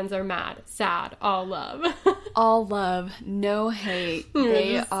wonder fans are mad. Sad. All love. All love. No hate.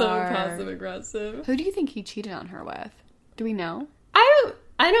 They are so passive aggressive. Who do you think he cheated on her with? Do we know?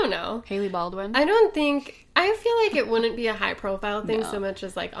 I don't know. Hailey Baldwin? I don't think... I feel like it wouldn't be a high-profile thing so much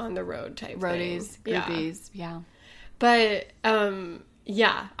as, like, on-the-road type Roadies, thing. groupies, yeah. But,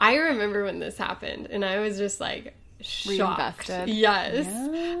 yeah, I remember when this happened, and I was just, like, shocked. Reinvested. Yes.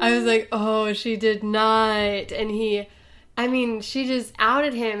 Yeah. I was like, oh, she did not. And she just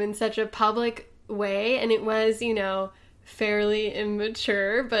outed him in such a public way, and it was, you know, fairly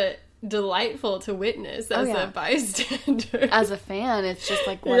immature, but delightful to witness as a bystander. As a fan, it's just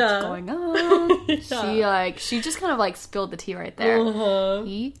like, what's going on? She just kind of like spilled the tea right there.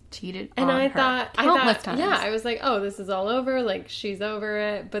 He cheated on her. And I thought, times. yeah, I was like, oh, this is all over. Like, she's over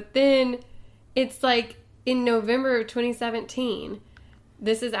it. But then it's like in November of 2017,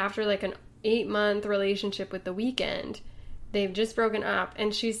 this is after like an 8-month relationship with The Weeknd. They've just broken up,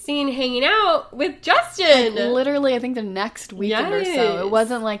 and she's seen hanging out with Justin. Like, literally, I think the next weekend or so. It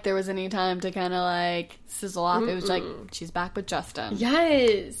wasn't like there was any time to kind of like sizzle off. It was like, she's back with Justin.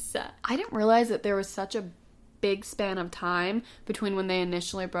 Yes. I didn't realize that there was such a big span of time between when they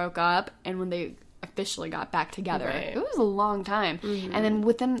initially broke up and when they officially got back together. Right. It was a long time. And then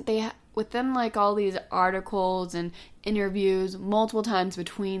within like all these articles and interviews, multiple times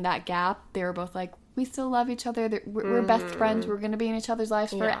between that gap, they were both like, we still love each other. We're best friends. We're going to be in each other's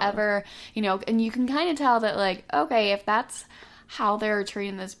lives forever. You know, and you can kind of tell that, like, okay, if that's how they're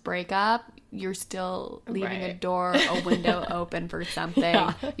treating this breakup, you're still leaving a window open for something.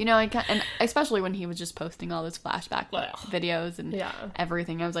 Yeah. You know, and especially when he was just posting all those flashback videos and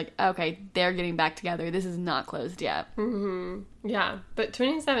everything. I was like, okay, they're getting back together. This is not closed yet. Mm-hmm. Yeah, but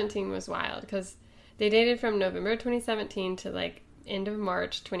 2017 was wild because they dated from November 2017 to, like, end of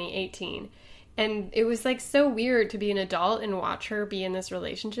March 2018. And it was, like, so weird to be an adult and watch her be in this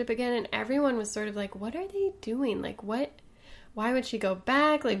relationship again. And everyone was sort of like, what are they doing? Like, what? Why would she go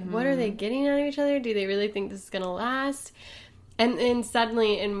back? Like, what are they getting out of each other? Do they really think this is going to last? And then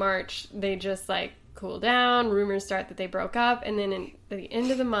suddenly in March, they just, like, cool down. Rumors start that they broke up. And then at the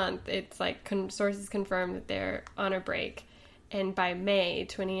end of the month, it's like sources confirm that they're on a break. And by May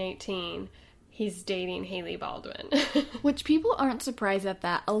 2018, he's dating Hailey Baldwin. Which people aren't surprised at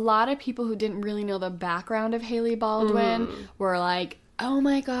that. A lot of people who didn't really know the background of Hailey Baldwin were like, oh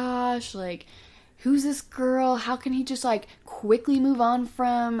my gosh, like, who's this girl? How can he just, like, quickly move on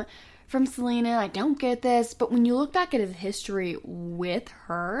from Selena? I don't get this. But when you look back at his history with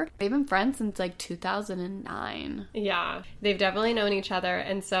her, they've been friends since, like, 2009. Yeah, they've definitely known each other.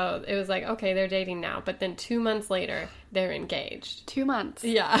 And so it was like, okay, they're dating now. But then 2 months later, they're engaged. 2 months.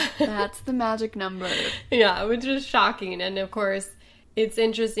 Yeah. That's the magic number. Yeah, which is shocking. And, of course, it's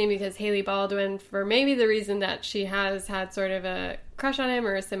interesting because Hailey Baldwin, for maybe the reason that she has had sort of a crush on him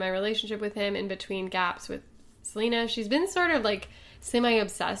or a semi-relationship with him in between gaps with Selena, she's been sort of, like,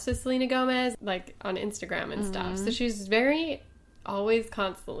 semi-obsessed with Selena Gomez, like, on Instagram and stuff. So she's very, always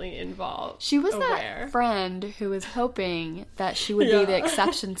constantly involved. She was that friend who was hoping that she would be the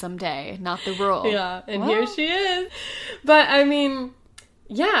exception someday, not the rule. Yeah, and here she is. But, I mean,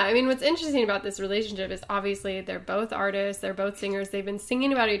 what's interesting about this relationship is obviously they're both artists, they're both singers, they've been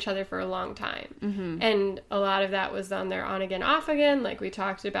singing about each other for a long time. Mm-hmm. And a lot of that was on their on again, off again, like we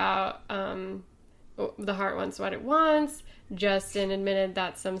talked about, The Heart Wants What It Wants. Justin admitted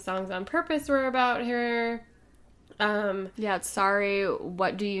that some songs on Purpose were about her. Sorry,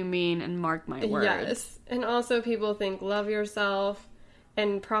 What Do You Mean, and Mark My Words. Yes, and also people think Love Yourself,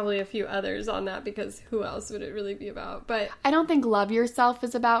 and probably a few others on that, because who else would it really be about? But I don't think Love Yourself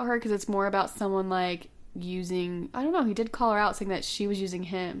is about her, because it's more about someone, like, using, I don't know, he did call her out saying that she was using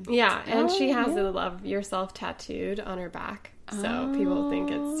him. Yeah, and she has a Love Yourself tattooed on her back. So people think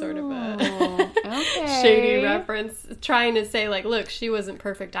it's sort of a shady reference, trying to say, like, look, she wasn't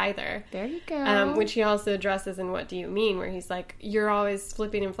perfect either. There you go. Which he also addresses in What Do You Mean, where he's like, you're always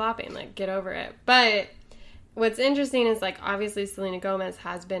flipping and flopping, like, get over it. But what's interesting is, like, obviously Selena Gomez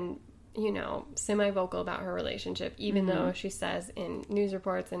has been, you know, semi-vocal about her relationship, even though she says in news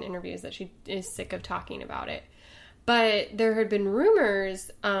reports and interviews that she is sick of talking about it. But there had been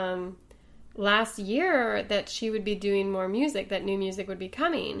rumors last year that she would be doing more music, that new music would be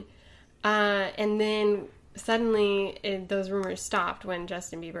coming. And then suddenly those rumors stopped when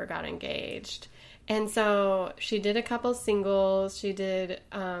Justin Bieber got engaged. And so she did a couple singles. She did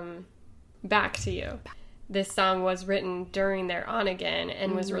Back to You. This song was written during their on again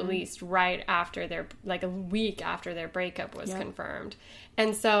and was released right after their, like, a week after their breakup was confirmed.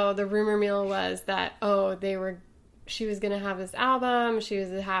 And so the rumor mill was that, she was going to have this album, she was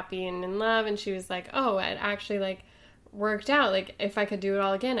happy and in love, and she was like, oh, it actually, like, worked out. Like, if I could do it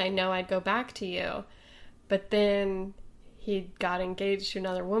all again, I know I'd go back to you. But then he got engaged to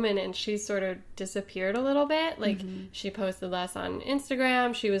another woman, and she sort of disappeared a little bit. Like, she posted less on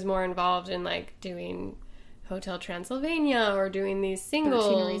Instagram. She was more involved in, like, doing Hotel Transylvania or doing these singles.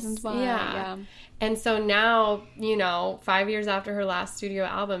 13 Reasons Why. Yeah. And so now, you know, 5 years after her last studio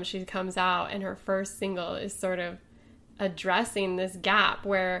album, she comes out, and her first single is sort of addressing this gap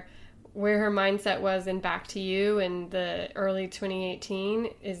where her mindset was in Back to You in the early 2018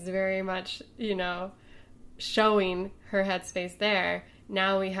 is very much, you know, showing her headspace there.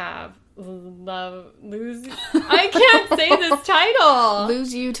 Now we have I can't say this title.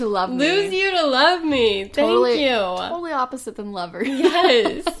 Lose You to Love Me. Lose You to Love Me. Thank you. Totally opposite than Lover.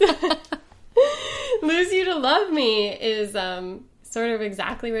 Yes. Lose You to Love Me is sort of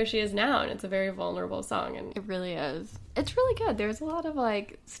exactly where she is now, and it's a very vulnerable song. And it really is. It's really good. There's a lot of,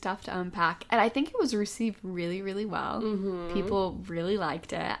 like, stuff to unpack, and I think it was received really, really well. Mm-hmm. People really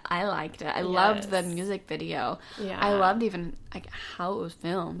liked it. I liked it. I loved the music video. Yeah. I loved even, like, how it was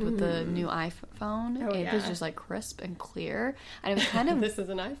filmed with the new iPhone. It was just, like, crisp and clear, and it was kind of... This is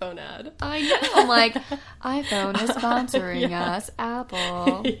an iPhone ad. I know. I'm like, iPhone is sponsoring us.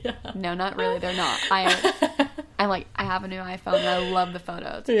 Apple. Yeah. No, not really. They're not. I'm like, I have a new iPhone, and I love the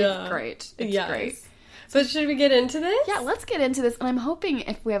photos. It's great. It's great. So should we get into this? Yeah, let's get into this. And I'm hoping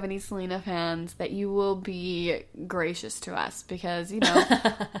if we have any Selena fans that you will be gracious to us because, you know,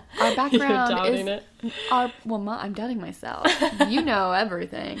 our background is... I'm doubting myself. You know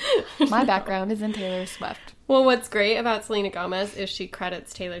everything. My background is in Taylor Swift. Well, what's great about Selena Gomez is she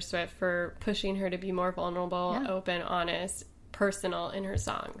credits Taylor Swift for pushing her to be more vulnerable, open, honest, personal in her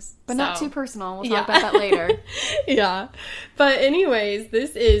songs. But not too personal. We'll talk about that later. Yeah. But anyways,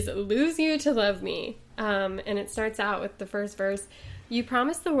 this is Lose You to Love Me. And it starts out with the first verse. You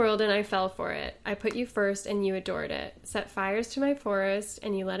promised the world and I fell for it. I put you first and you adored it. Set fires to my forest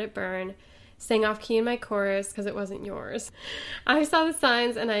and you let it burn. Sang off key in my chorus because it wasn't yours. I saw the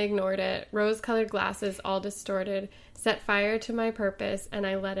signs and I ignored it. Rose-colored glasses all distorted. Set fire to my purpose and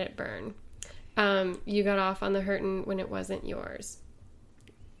I let it burn. You got off on the hurtin' when it wasn't yours.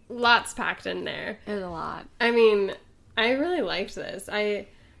 Lots packed in there. There's a lot. I mean, I really liked this.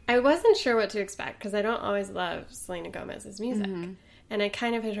 I wasn't sure what to expect because I don't always love Selena Gomez's music. Mm-hmm. And I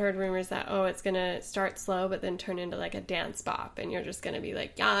kind of had heard rumors that, it's going to start slow but then turn into like a dance bop and you're just going to be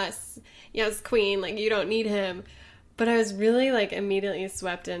like, yes, queen, like you don't need him. But I was really like immediately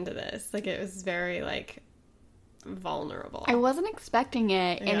swept into this. Like it was very like vulnerable. I wasn't expecting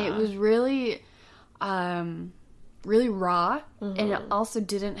it and it was really really raw, and it also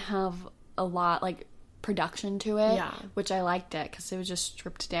didn't have a lot like production to it, which I liked it because it was just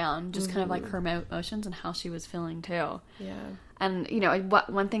stripped down, just kind of like her emotions and how she was feeling too. And you know,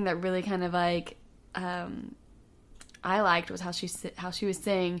 one thing that really kind of like I liked was how she was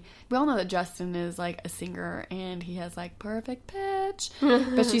saying. We all know that Justin is like a singer and he has like perfect pitch,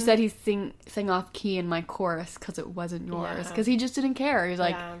 but she said he sang off key in my chorus because it wasn't yours, because he just didn't care. He was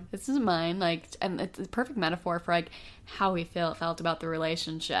like, this isn't mine. Like, and it's a perfect metaphor for like how he felt about the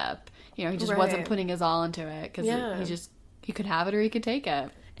relationship. You know, he just wasn't putting his all into it because he could have it or he could take it.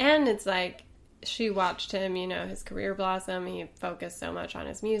 And it's like, she watched him, you know, his career blossom. He focused so much on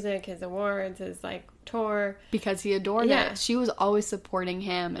his music, his awards, his, like, tour. Because he adored it. She was always supporting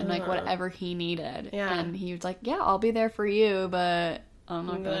him and, like, whatever he needed. And he was like, I'll be there for you, but I'm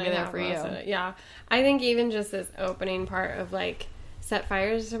not going to be there for you. Yeah. I think even just this opening part of, like, set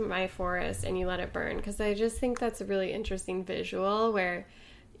fires to my forest and you let it burn. Because I just think that's a really interesting visual where,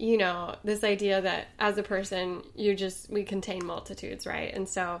 you know, this idea that as a person, we contain multitudes, right? And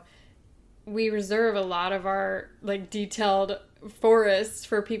so we reserve a lot of our like detailed forests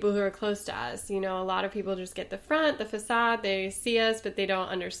for people who are close to us. You know, a lot of people just get the front, the facade, they see us, but they don't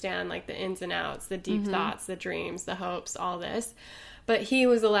understand like the ins and outs, the deep thoughts, the dreams, the hopes, all this. But he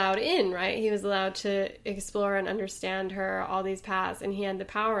was allowed in, right? He was allowed to explore and understand her, all these paths, and he had the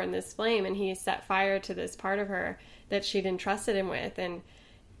power in this flame, and he set fire to this part of her that she'd entrusted him with,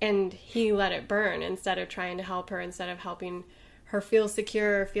 and he let it burn instead of trying to help her, instead of helping her feel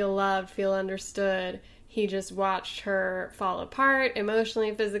secure, feel loved, feel understood. He just watched her fall apart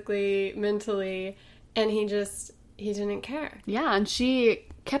emotionally, physically, mentally, and he didn't care. Yeah, and she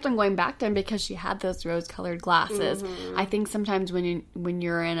kept on going back to him because she had those rose-colored glasses. I think sometimes when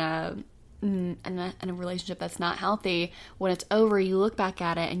you're in a relationship that's not healthy, when it's over, you look back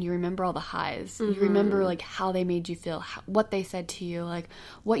at it and you remember all the highs. You remember like how they made you feel, what they said to you, like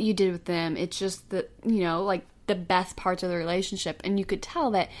what you did with them. It's just that, you know, like the best parts of the relationship, and you could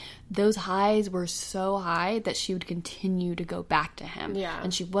tell that those highs were so high that she would continue to go back to him,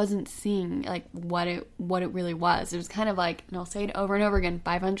 and she wasn't seeing like what it really was. It was kind of like, and I'll say it over and over again,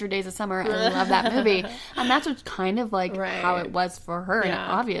 500 Days of Summer. I love that movie, and that's what's kind of like how it was for her. And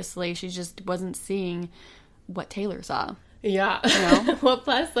obviously she just wasn't seeing what Taylor saw. Yeah. You know? Well,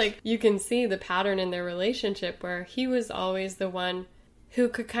 plus like you can see the pattern in their relationship where he was always the one who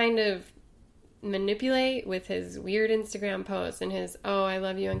could kind of manipulate with his weird Instagram posts and his, I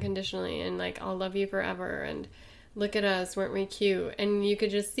love you unconditionally, and like, I'll love you forever, and look at us, weren't we cute? And you could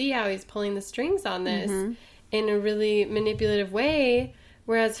just see how he's pulling the strings on this in a really manipulative way,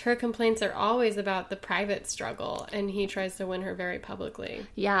 whereas her complaints are always about the private struggle, and he tries to win her very publicly.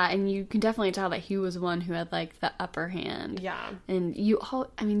 Yeah, and you can definitely tell that he was one who had like the upper hand. Yeah. And you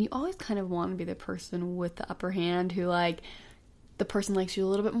always kind of want to be the person with the upper hand who like, the person likes you a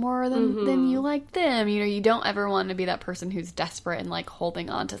little bit more than you like them. You know, you don't ever want to be that person who's desperate and like holding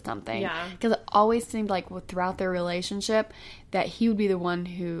on to something. Yeah. Because it always seemed like throughout their relationship that he would be the one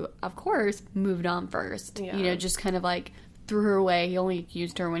who, of course, moved on first. Yeah. You know, just kind of like threw her away. He only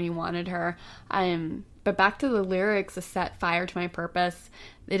used her when he wanted her. But back to the lyrics, "A set fire to my purpose."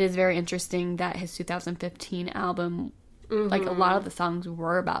 It is very interesting that his 2015 album, like a lot of the songs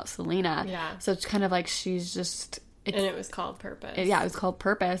were about Selena. Yeah. So it's kind of like she's just... and it was called Purpose. It was called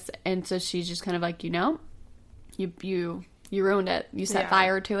Purpose. And so she's just kind of like, you know, you You ruined it. You set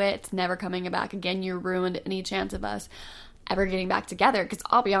fire to it. It's never coming back again. You ruined any chance of us ever getting back together. Because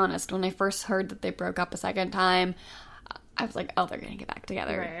I'll be honest, when I first heard that they broke up a second time, I was like, oh, they're gonna get back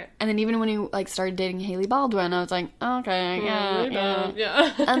together. Right. And then even when he like started dating Haley Baldwin, I was like, okay,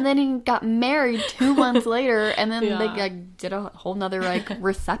 yeah. And then he got married 2 months later, and then they like did a whole nother like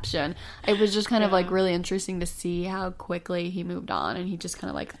reception. It was just kind of like really interesting to see how quickly he moved on, and he just kind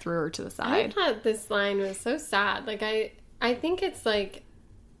of like threw her to the side. I thought this line was so sad. Like I think it's like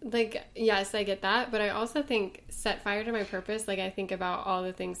yes, I get that, but I also think set fire to my purpose. Like, I think about all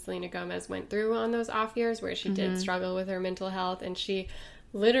the things Selena Gomez went through on those off years where she did struggle with her mental health, and she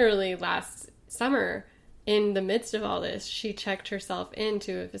literally last summer, in the midst of all this, she checked herself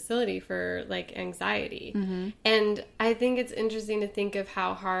into a facility for like anxiety. And I think it's interesting to think of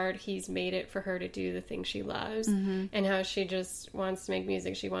how hard he's made it for her to do the thing she loves, and how she just wants to make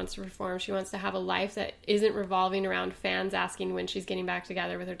music, she wants to perform, she wants to have a life that isn't revolving around fans asking when she's getting back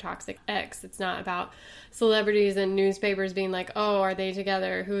together with her toxic ex. It's not about celebrities and newspapers being like, oh, are they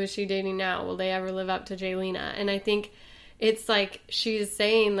together? Who is she dating now? Will they ever live up to Jaylina? And I think it's like she's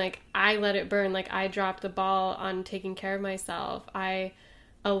saying, like, I let it burn. Like, I dropped the ball on taking care of myself. I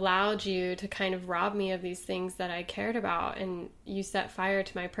allowed you to kind of rob me of these things that I cared about. And you set fire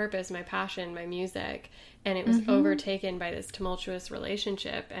to my purpose, my passion, my music. And it was overtaken by this tumultuous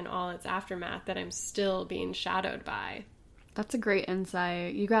relationship and all its aftermath that I'm still being shadowed by. That's a great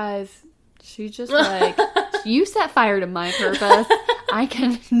insight. You guys, she just like, you set fire to my purpose. I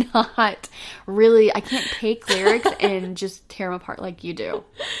cannot really, I can't take lyrics and just tear them apart like you do.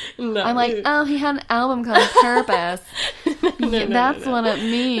 No, I'm like, oh, he had an album called Purpose. That's what it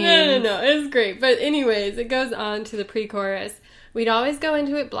means. No, it's great. But anyways, it goes on to the pre-chorus. We'd always go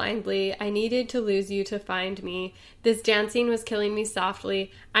into it blindly. I needed to lose you to find me. This dancing was killing me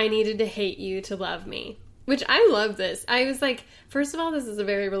softly. I needed to hate you to love me. Which I love this. I was like, first of all, this is a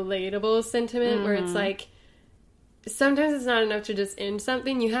very relatable sentiment where it's like, sometimes it's not enough to just end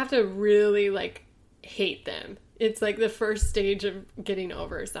something. You have to really, like, hate them. It's, like, the first stage of getting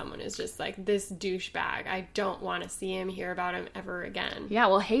over someone is just, like, this douchebag. I don't want to see him, hear about him ever again. Yeah,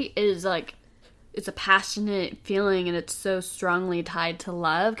 well, hate is, like, it's a passionate feeling, and it's so strongly tied to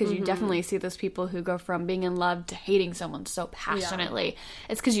love, because you definitely see those people who go from being in love to hating someone so passionately. Yeah.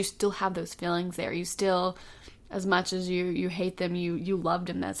 It's because you still have those feelings there. You still... As much as you hate them, you loved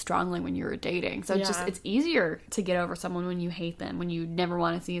them that strongly when you were dating. So it's easier to get over someone when you hate them, when you never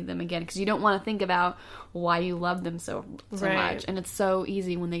want to see them again, because you don't want to think about why you love them so much. And it's so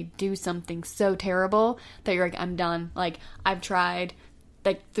easy when they do something so terrible that you're like, I'm done. Like, I've tried.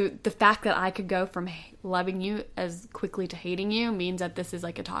 Like, the fact that I could go from loving you as quickly to hating you means that this is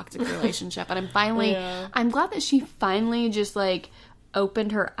like a toxic relationship. And I'm glad that she finally just like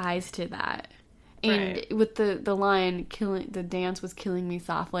opened her eyes to that. And with the line, the dance was killing me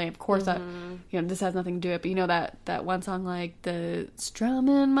softly. Of course, that, you know, this has nothing to do with it, but you know that one song, like, the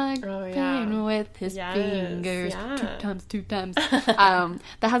strumming my pain with his fingers 2 times. That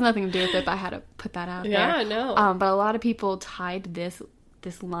has nothing to do with it, but I had to put that out there. Yeah, no. But a lot of people tied this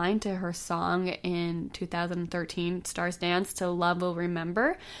line to her song in 2013, Stars Dance, to Love Will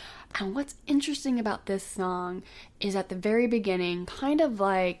Remember. And what's interesting about this song is at the very beginning, kind of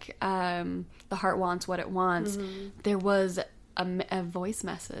like The Heart Wants What It Wants, there was a voice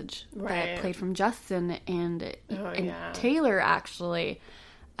message that played from Justin, and Taylor actually,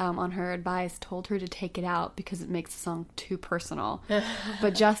 on her advice, told her to take it out because it makes the song too personal.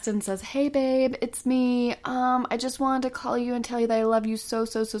 But Justin says, hey babe, it's me. I just wanted to call you and tell you that I love you so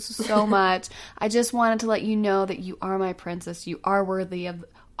much. I just wanted to let you know that you are my princess. You are worthy of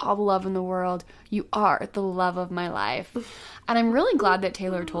all the love in the world. You are the love of my life. And I'm really glad that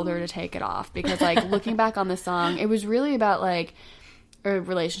Taylor told her to take it off, because like looking back on the song, it was really about like a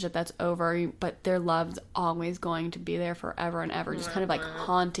relationship that's over, but their love's always going to be there forever and ever, just kind of like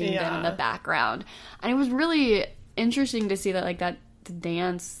haunting them in the background. And it was really interesting to see that like that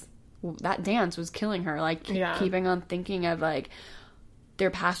dance was killing her, like keeping on thinking of like their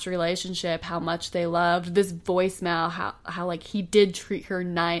past relationship, how much they loved this voicemail, how like he did treat her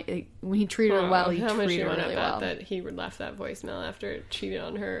when he treated her well, he treated her really well. That he would left that voicemail after cheating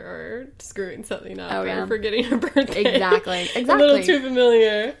on her or screwing something up or forgetting her birthday. Exactly. A little too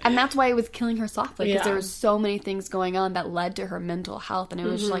familiar. And that's why it was killing her softly, because there was so many things going on that led to her mental health, and it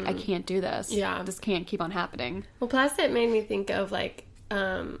was just like, I can't do this. Yeah. This can't keep on happening. Well, plus it made me think of like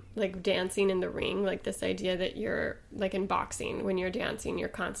dancing in the ring, like this idea that you're like in boxing, when you're dancing, you're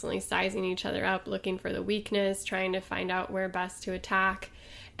constantly sizing each other up, looking for the weakness, trying to find out where best to attack.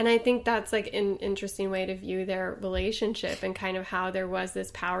 And I think that's like an interesting way to view their relationship and kind of how there was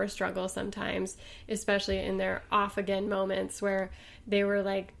this power struggle sometimes, especially in their off again moments where they were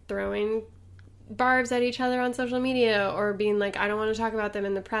like throwing barbs at each other on social media or being like, I don't want to talk about them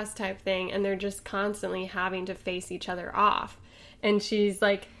in the press type thing. And they're just constantly having to face each other off. And she's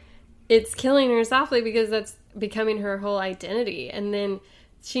like, it's killing her softly because that's becoming her whole identity. And then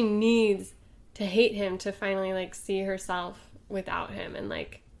she needs to hate him to finally like see herself without him. And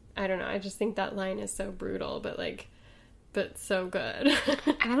like, I don't know, I just think that line is so brutal, but so good.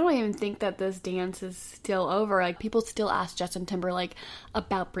 I don't even think that this dance is still over. Like, people still ask Justin Timberlake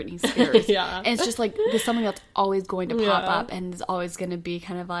about Britney Spears. Yeah. And it's just like, there's something that's always going to pop up and is always going to be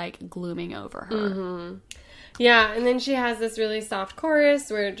kind of like glooming over her. Mm-hmm. Yeah, and then she has this really soft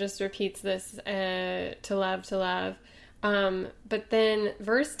chorus where it just repeats this, to love, to love. But then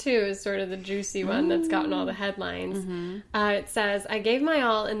verse 2 is sort of the juicy one that's gotten all the headlines. Mm-hmm. It says, I gave my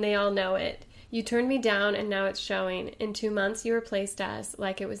all and they all know it. You turned me down and now it's showing. In 2 months you replaced us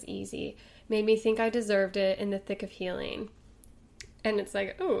like it was easy. Made me think I deserved it in the thick of healing. And it's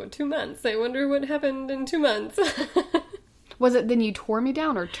like, oh, 2 months. I wonder what happened in 2 months. Was it then you tore me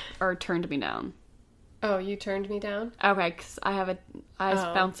down or turned me down? Oh, you turned me down? Okay, because I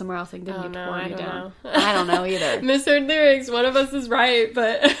found somewhere else like, then you tore me down. Know. I don't know either. Misheard lyrics. One of us is right,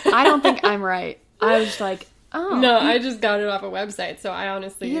 but... I don't think I'm right. I was like, oh. No, I just got it off a website, so I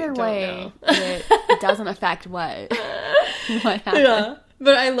honestly don't know. It doesn't affect what happened. Yeah.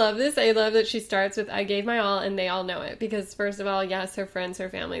 But I love this. I love that she starts with, I gave my all, and they all know it. Because, first of all, yes, her friends, her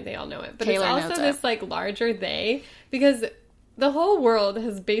family, they all know it. But Taylor it's also this, like, larger they. Because the whole world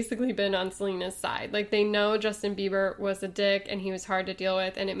has basically been on Selena's side. Like, they know Justin Bieber was a dick, and he was hard to deal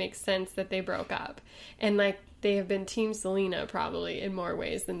with, and it makes sense that they broke up. And, like, they have been Team Selena, probably, in more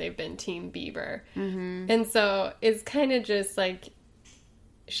ways than they've been Team Bieber. Mm-hmm. And so, it's kind of just, like,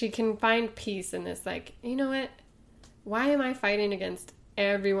 she can find peace in this, like, you know what? Why am I fighting against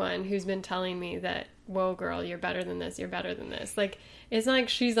everyone who's been telling me that, whoa, girl, you're better than this, you're better than this? Like, it's not like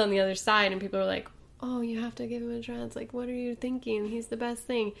she's on the other side and people are like, oh, you have to give him a chance. Like, what are you thinking? He's the best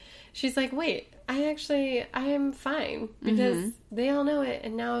thing. She's like, wait, I am fine because they all know it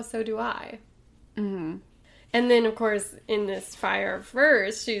and now so do I. Mm-hmm. And then, of course, in this fire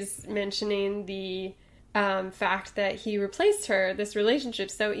verse, she's mentioning the fact that he replaced her, this relationship,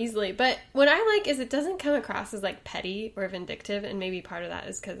 so easily. But what I like is it doesn't come across as, like, petty or vindictive, and maybe part of that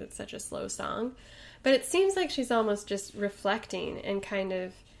is because it's such a slow song. But it seems like she's almost just reflecting and kind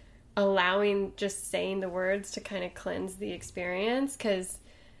of allowing just saying the words to kind of cleanse the experience. Because,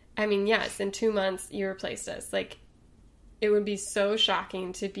 I mean, yes, in 2 months, you replaced us. Like, it would be so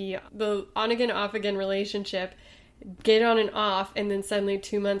shocking to be the on-again, off-again relationship, get on and off, and then suddenly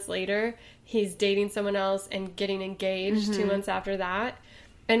 2 months later, he's dating someone else and getting engaged 2 months after that.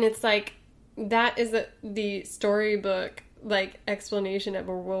 And it's like, that is the storybook, like, explanation of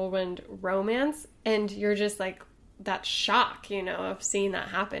a whirlwind romance. And you're just like, that shock, you know, of seeing that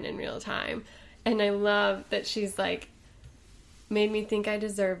happen in real time. And I love that she's like, made me think I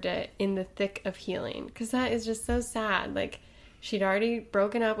deserved it in the thick of healing. Because that is just so sad. Like, she'd already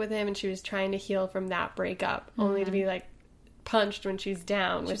broken up with him and she was trying to heal from that breakup, only to be, like, punched when she's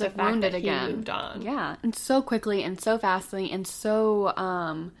down with the fact that he moved on. Yeah, and so quickly and so fastly and so,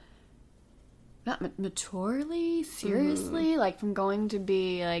 not maturely, seriously, like, from going to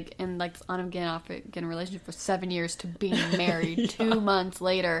be, like, in, like, this on-again, off-again relationship for 7 years to being married 2 months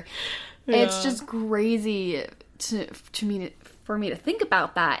later. Yeah. It's just crazy for me to think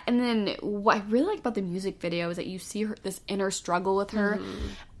about that. And then what I really like about the music video is that you see this inner struggle with her,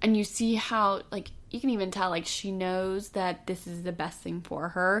 and you see how, like, you can even tell, like, she knows that this is the best thing for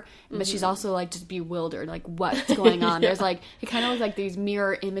her, but she's also, like, just bewildered, like, what's going on. There's, like, it kind of looks like these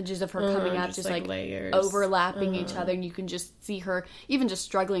mirror images of her coming up, just like layers overlapping each other, and you can just see her even just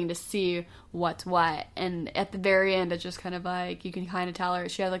struggling to see what's what. And at the very end, it's just kind of like, you can kind of tell her,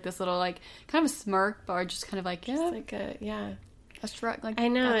 she has, like, this little, like, kind of a smirk, or just kind of like, yeah. Just like a, yeah. Like, I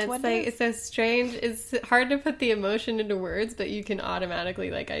know, it's like, it's so strange. It's hard to put the emotion into words, but you can automatically,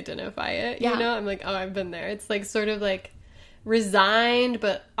 like, identify it. You know, I'm like, oh, I've been there. It's like sort of like resigned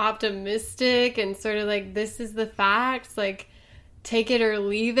but optimistic, and sort of like, this is the facts, like, take it or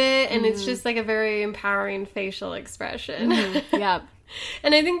leave it. And it's just like a very empowering facial expression. Yeah.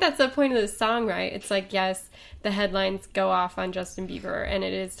 And I think that's the point of the song, right? It's like, yes, the headlines go off on Justin Bieber, and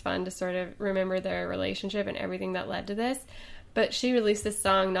it is fun to sort of remember their relationship and everything that led to this. But she released this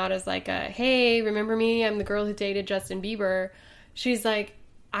song not as like a, hey, remember me? I'm the girl who dated Justin Bieber. She's like,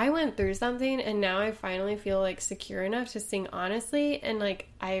 I went through something and now I finally feel like secure enough to sing honestly, and like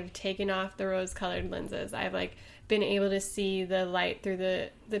I've taken off the rose-colored lenses. I've like been able to see the light through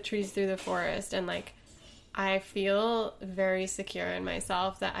the trees through the forest, and like I feel very secure in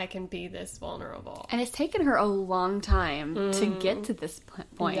myself that I can be this vulnerable. And it's taken her a long time to get to this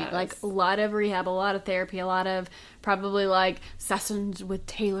point. Yes. Like a lot of rehab, a lot of therapy, a lot of probably like sessions with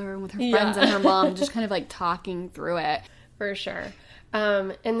Taylor and with her friends and her mom, just kind of like talking through it. For sure.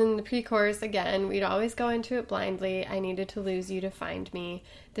 And then the pre-chorus, again, we'd always go into it blindly. I needed to lose you to find me.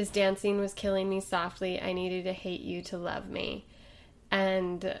 This dancing was killing me softly. I needed to hate you to love me.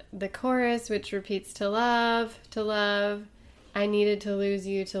 And the chorus, which repeats to love, I needed to lose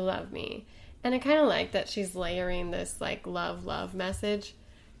you to love me. And I kind of like that she's layering this like love message,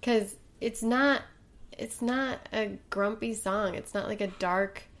 because it's not a grumpy song. It's not like a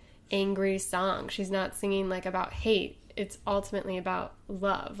dark, angry song. She's not singing like about hate. It's ultimately about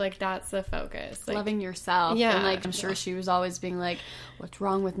love. Like, that's the focus. Like, loving yourself. Yeah. And, like, I'm sure she was always being like, what's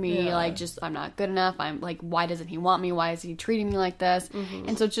wrong with me? Yeah. Like, just, I'm not good enough. I'm, like, why doesn't he want me? Why is he treating me like this?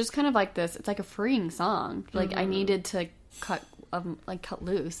 And so it's just kind of like this, it's like a freeing song. Like, I needed to cut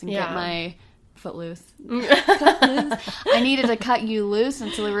loose and get my foot loose. I needed to cut you loose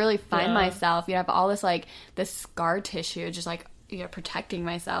and to really find myself. You have all this, like, this scar tissue, just, like, protecting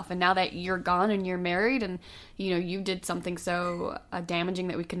myself. And now that you're gone and you're married and, you did something so damaging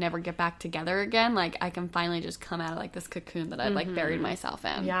that we could never get back together again, like, I can finally just come out of, like, this cocoon that I've, like, buried myself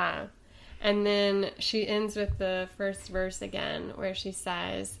in. Yeah. And then she ends with the first verse again, where she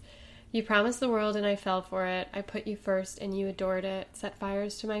says, you promised the world and I fell for it. I put you first and you adored it. Set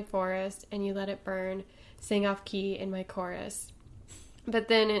fires to my forest and you let it burn. Sang off key in my chorus. But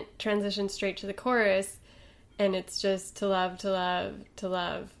then it transitions straight to the chorus, and it's just to love, to love, to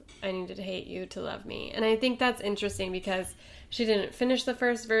love. I needed to hate you to love me. And I think that's interesting because she didn't finish the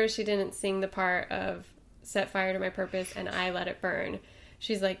first verse. She didn't sing the part of set fire to my purpose and I let it burn.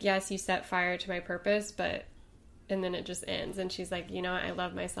 She's like, yes, you set fire to my purpose, but... And then it just ends. And she's like, I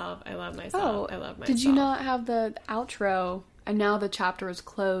love myself. I love myself. I love myself. Did you not have the outro? And now the chapter is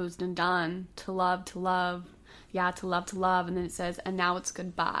closed and done. To love, to love. Yeah, to love, to love. And then it says, and now it's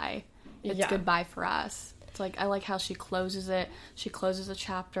goodbye. It's goodbye for us. It's like, I like how she closes it. She closes a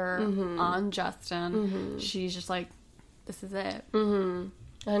chapter on Justin. She's just like, this is it.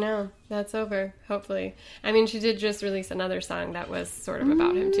 I know. That's over, hopefully. I mean, she did just release another song that was sort of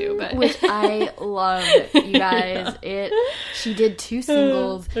about him too, but... Which I love, you guys. She did 2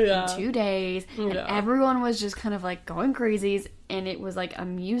 singles in 2 days, and everyone was just kind of like going crazy, and it was like a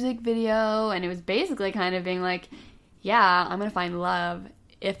music video, and it was basically kind of being like, yeah, I'm gonna find love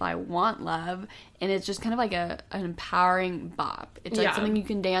if I want love. And it's just kind of like an empowering bop. It's like something you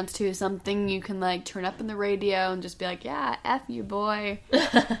can dance to, something you can like turn up in the radio and just be like, yeah, F you, boy.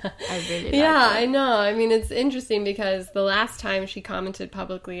 I really liked it. I know. I mean, it's interesting because the last time she commented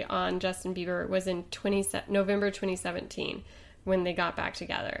publicly on Justin Bieber was in November 2017 when they got back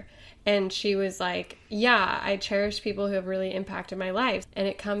together. And she was like, yeah, I cherish people who have really impacted my life. And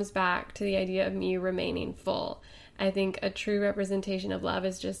it comes back to the idea of me remaining full. I think a true representation of love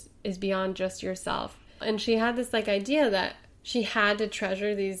is beyond just yourself. And she had this like idea that she had to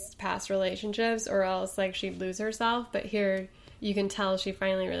treasure these past relationships or else like she'd lose herself. But here you can tell she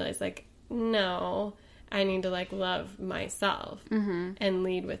finally realized like, no, I need to like love myself and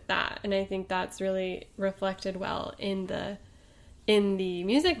lead with that. And I think that's really reflected well in the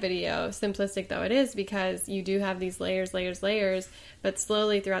music video, simplistic though it is, because you do have these layers, but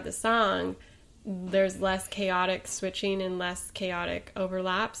slowly throughout the song, there's less chaotic switching and less chaotic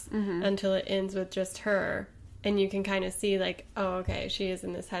overlaps until it ends with just her. And you can kind of see like, oh, okay, she is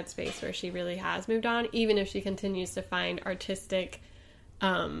in this headspace where she really has moved on, even if she continues to find artistic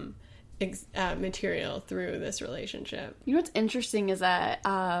material through this relationship. You know what's interesting is that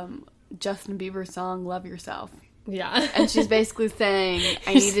Justin Bieber's song, Love Yourself. Yeah. And she's basically saying,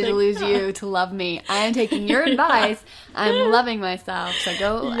 I needed to lose you to love me. I am taking your advice. I'm loving myself. So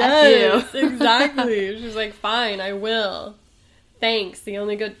go F you. Exactly. She's like, fine, I will. Thanks. The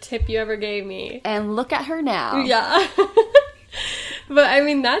only good tip you ever gave me. And look at her now. Yeah. But I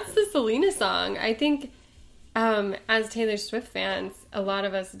mean, that's the Selena song. I think as Taylor Swift fans, a lot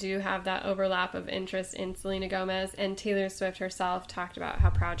of us do have that overlap of interest in Selena Gomez, and Taylor Swift herself talked about how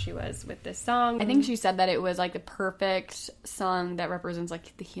proud she was with this song. I think she said that it was like the perfect song that represents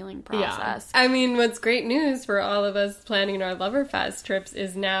like the healing process. Yeah. I mean, what's great news for all of us planning our Loverfest trips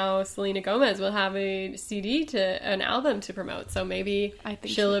is now Selena Gomez will have a CD an album to promote, so maybe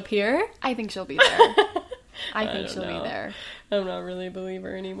she'll appear. I think she'll be there. I think she'll be there. I'm not really a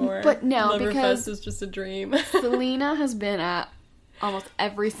believer anymore. But no, Loverfest because is just a dream. Selena has been at almost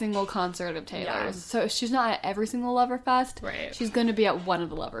every single concert of Taylor's. Yeah. So she's not at every single Loverfest. Right. She's going to be at one of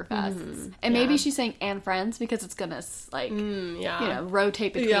the Loverfests. And maybe she's saying and friends because it's going to, like, you know,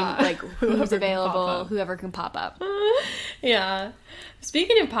 rotate between, like, who's available, whoever can pop up. Yeah.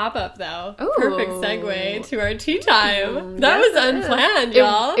 Speaking of pop-up, though, Ooh. perfect segue to our tea time. That was unplanned,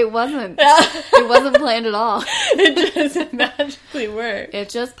 y'all. It wasn't. It wasn't planned at all. It just magically worked. It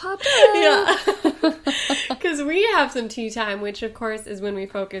just popped up. Yeah. Because we have some tea time, which, of course, is when we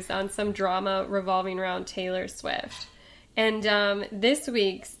focus on some drama revolving around Taylor Swift. And this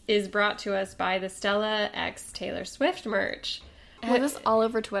week's is brought to us by the Stella X Taylor Swift merch. Was this all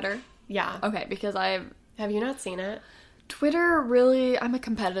over Twitter? Yeah. Okay, because Have you not seen it? Twitter really, I'm a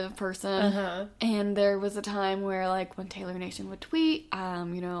competitive person, and there was a time where, like, when Taylor Nation would tweet,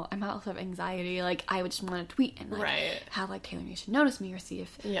 you know, I'm also have anxiety, like, I would just want to tweet and, like, have, like, Taylor Nation notice me or see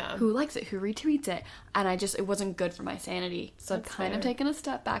if, who likes it, who retweets it, and it wasn't good for my sanity, so I've kind of taken a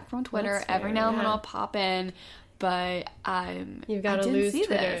step back from Twitter. Every now and then I'll pop in, but You've got to lose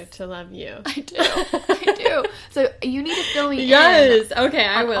Twitter to love you. I do. So you need to fill me in. Yes. Okay,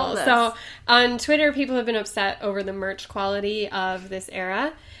 I will. So on Twitter, people have been upset over the merch quality of this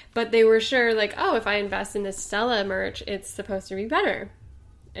era, but they were sure, like, oh, if I invest in this Stella merch, it's supposed to be better.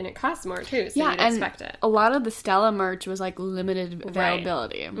 And it costs more, too, so you'd expect it. A lot of the Stella merch was, like, limited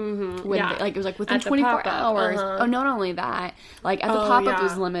availability. Right. Mm-hmm. Like, it was, like, within 24 hours. Oh, not only that. Like, at the pop-up, it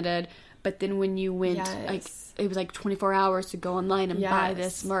was limited. But then when you went, like, it was, like, 24 hours to go online and buy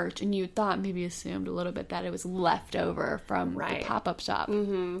this merch. And you thought, maybe assumed a little bit that it was left over from the pop-up shop.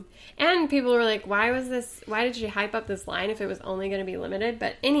 Mm-hmm. And people were like, why did you hype up this line if it was only going to be limited?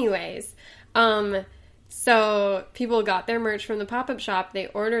 But anyways, so people got their merch from the pop-up shop, they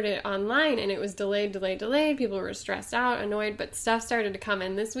ordered it online, and it was delayed. People were stressed out, annoyed, but stuff started to come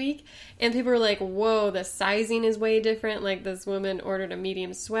in this week, and people were like, whoa, the sizing is way different. Like, this woman ordered a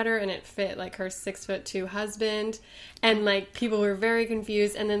medium sweater, and it fit, like, her 6'2" husband, and, like, people were very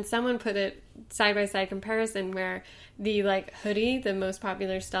confused, and then someone put it side-by-side comparison where the, like, hoodie, the most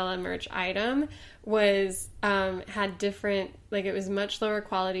popular Stella merch item, was, had different, like, it was much lower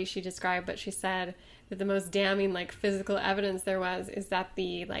quality, she described, but she said that the most damning, like, physical evidence there is that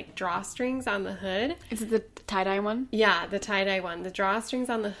the, like, drawstrings on the hood. Is it the tie-dye one? Yeah, the tie-dye one. The drawstrings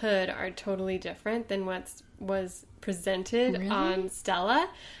on the hood are totally different than what was presented on Stella,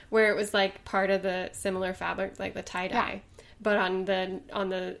 where it was, like, part of the similar fabric, like the tie-dye. Yeah. But on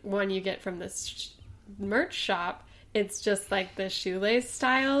the one you get from this merch shop, it's just like the shoelace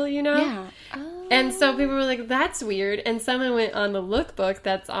style, you know? Yeah. Oh. And so people were like, that's weird. And someone went on the lookbook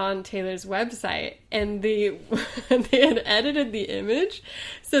that's on Taylor's website, and they had edited the image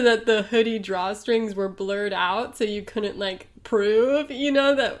so that the hoodie drawstrings were blurred out so you couldn't, like, prove, you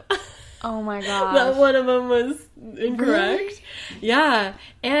know, that... Oh my gosh. That one of them was incorrect. Really? Yeah.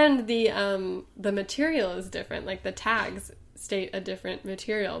 And the material is different. Like, the tags state a different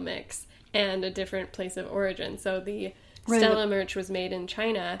material mix and a different place of origin. So the Stella merch was made in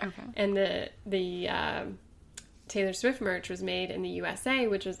China, and the Taylor Swift merch was made in the USA,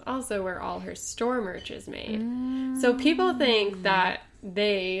 which is also where all her store merch is made. So people think that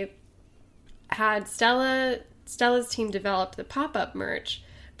they had Stella's team develop the pop-up merch,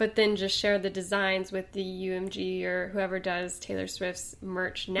 but then just share the designs with the UMG or whoever does Taylor Swift's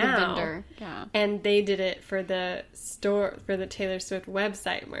merch now. The vendor, yeah. And they did it for the store, for the Taylor Swift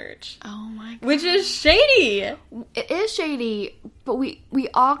website merch. Oh my god. Which is shady! It is shady, but we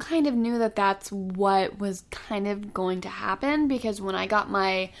all kind of knew that that's what was kind of going to happen, because when I got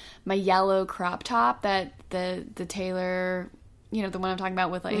my yellow crop top that the Taylor... You know, the one I'm talking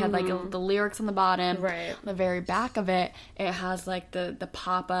about with, like, had, like, the lyrics on the bottom. Right. On the very back of it, it has, like, the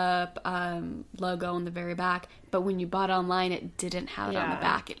pop-up logo on the very back. But when you bought it online, it didn't have it on the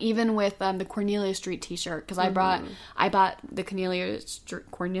back. And even with the Cornelia Street t-shirt, because I bought the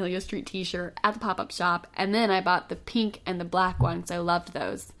Cornelia Street t-shirt at the pop-up shop, and then I bought the pink and the black one, because I loved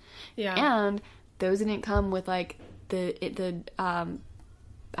those. Yeah. And those didn't come with, like,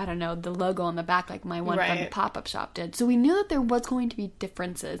 I don't know, the logo on the back like my one from the pop-up shop did. So we knew that there was going to be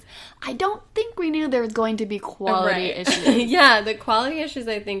differences. I don't think we knew there was going to be quality issues. Yeah, the quality issues,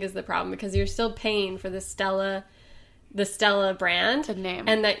 I think, is the problem, because you're still paying for the Stella brand. The name.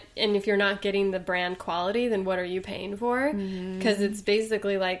 And if you're not getting the brand quality, then what are you paying for? Because it's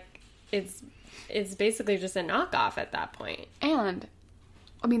basically like, it's basically just a knockoff at that point. And...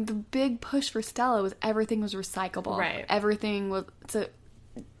 I mean, the big push for Stella was everything was recyclable. Right. Everything was...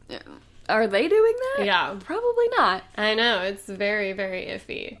 Are they doing that? Yeah. Probably not. I know. It's very, very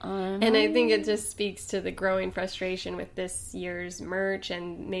iffy. And I think it just speaks to the growing frustration with this year's merch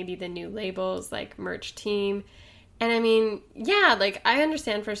and maybe the new labels like Merch Team And I mean, yeah, like, I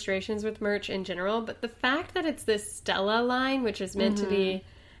understand frustrations with merch in general, but the fact that it's this Stella line, which is meant to be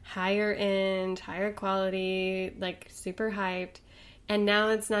higher end, higher quality, like, super hyped, and now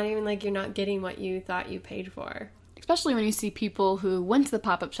it's not even like you're not getting what you thought you paid for. Especially when you see people who went to the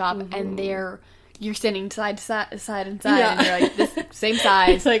pop-up shop and you're standing side to side, and you're like, this same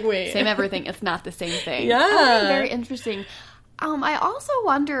size, It's like, wait. same everything, it's not the same thing. Yeah. Oh, very interesting. I also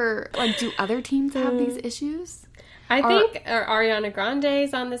wonder, like, do other teams have these issues? I think Ariana Grande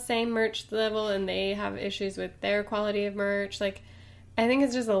is on the same merch level, and they have issues with their quality of merch. Like, I think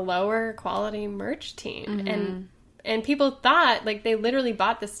it's just a lower quality merch team. And people thought, like, they literally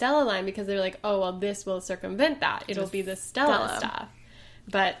bought the Stella line because they're like, oh, well, this will circumvent that. It'll be the Stella stuff.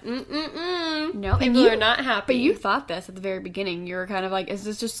 But, No, people are not happy. But you thought this at the very beginning. You were kind of like, is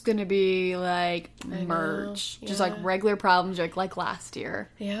this just going to be, like, merch? Just, like, regular problems like last year.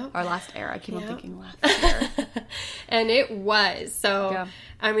 Yeah. Or last era. I keep on thinking last year. And it was. So,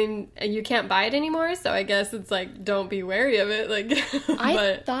 I mean, you can't buy it anymore, so I guess it's like, don't be wary of it. Like,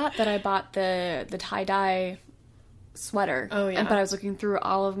 I thought that I bought the tie-dye sweater. Oh, yeah. But I was looking through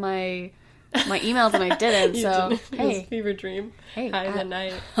all of my emails and I didn't. So, didn't. hey. It was fever dream. Hey, high in the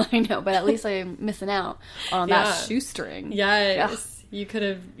night. I know, but at least I'm missing out on that shoestring. Yes. You could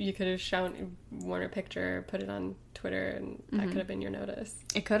have worn a picture, put it on Twitter, and that could have been your notice.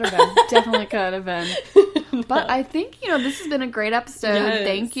 It could have been. Definitely could have been. But I think, this has been a great episode. Yes.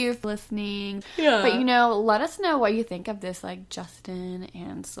 Thank you for listening. Yeah. But, let us know what you think of this, like, Justin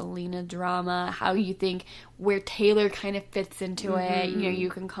and Selena drama, how you think where Taylor kind of fits into it. You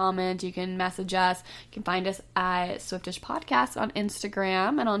can comment, you can message us. You can find us at Swiftish Podcast on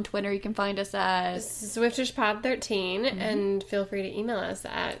Instagram, and on Twitter you can find us at SwiftishPod13, and feel free to email us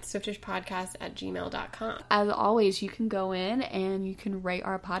at swiftishpodcast@gmail.com. As always, you can go in and you can rate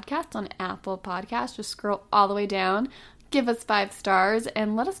our podcast on Apple Podcasts. Just scroll all the way down, give us 5 stars,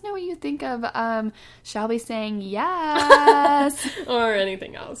 and let us know what you think of Shelby saying yes. Or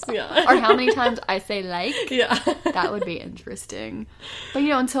anything else, yeah. Or how many times I say like. Yeah. That would be interesting. But,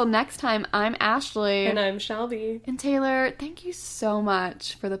 until next time, I'm Ashley. And I'm Shelby. And Taylor, thank you so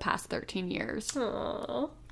much for the past 13 years. Aww.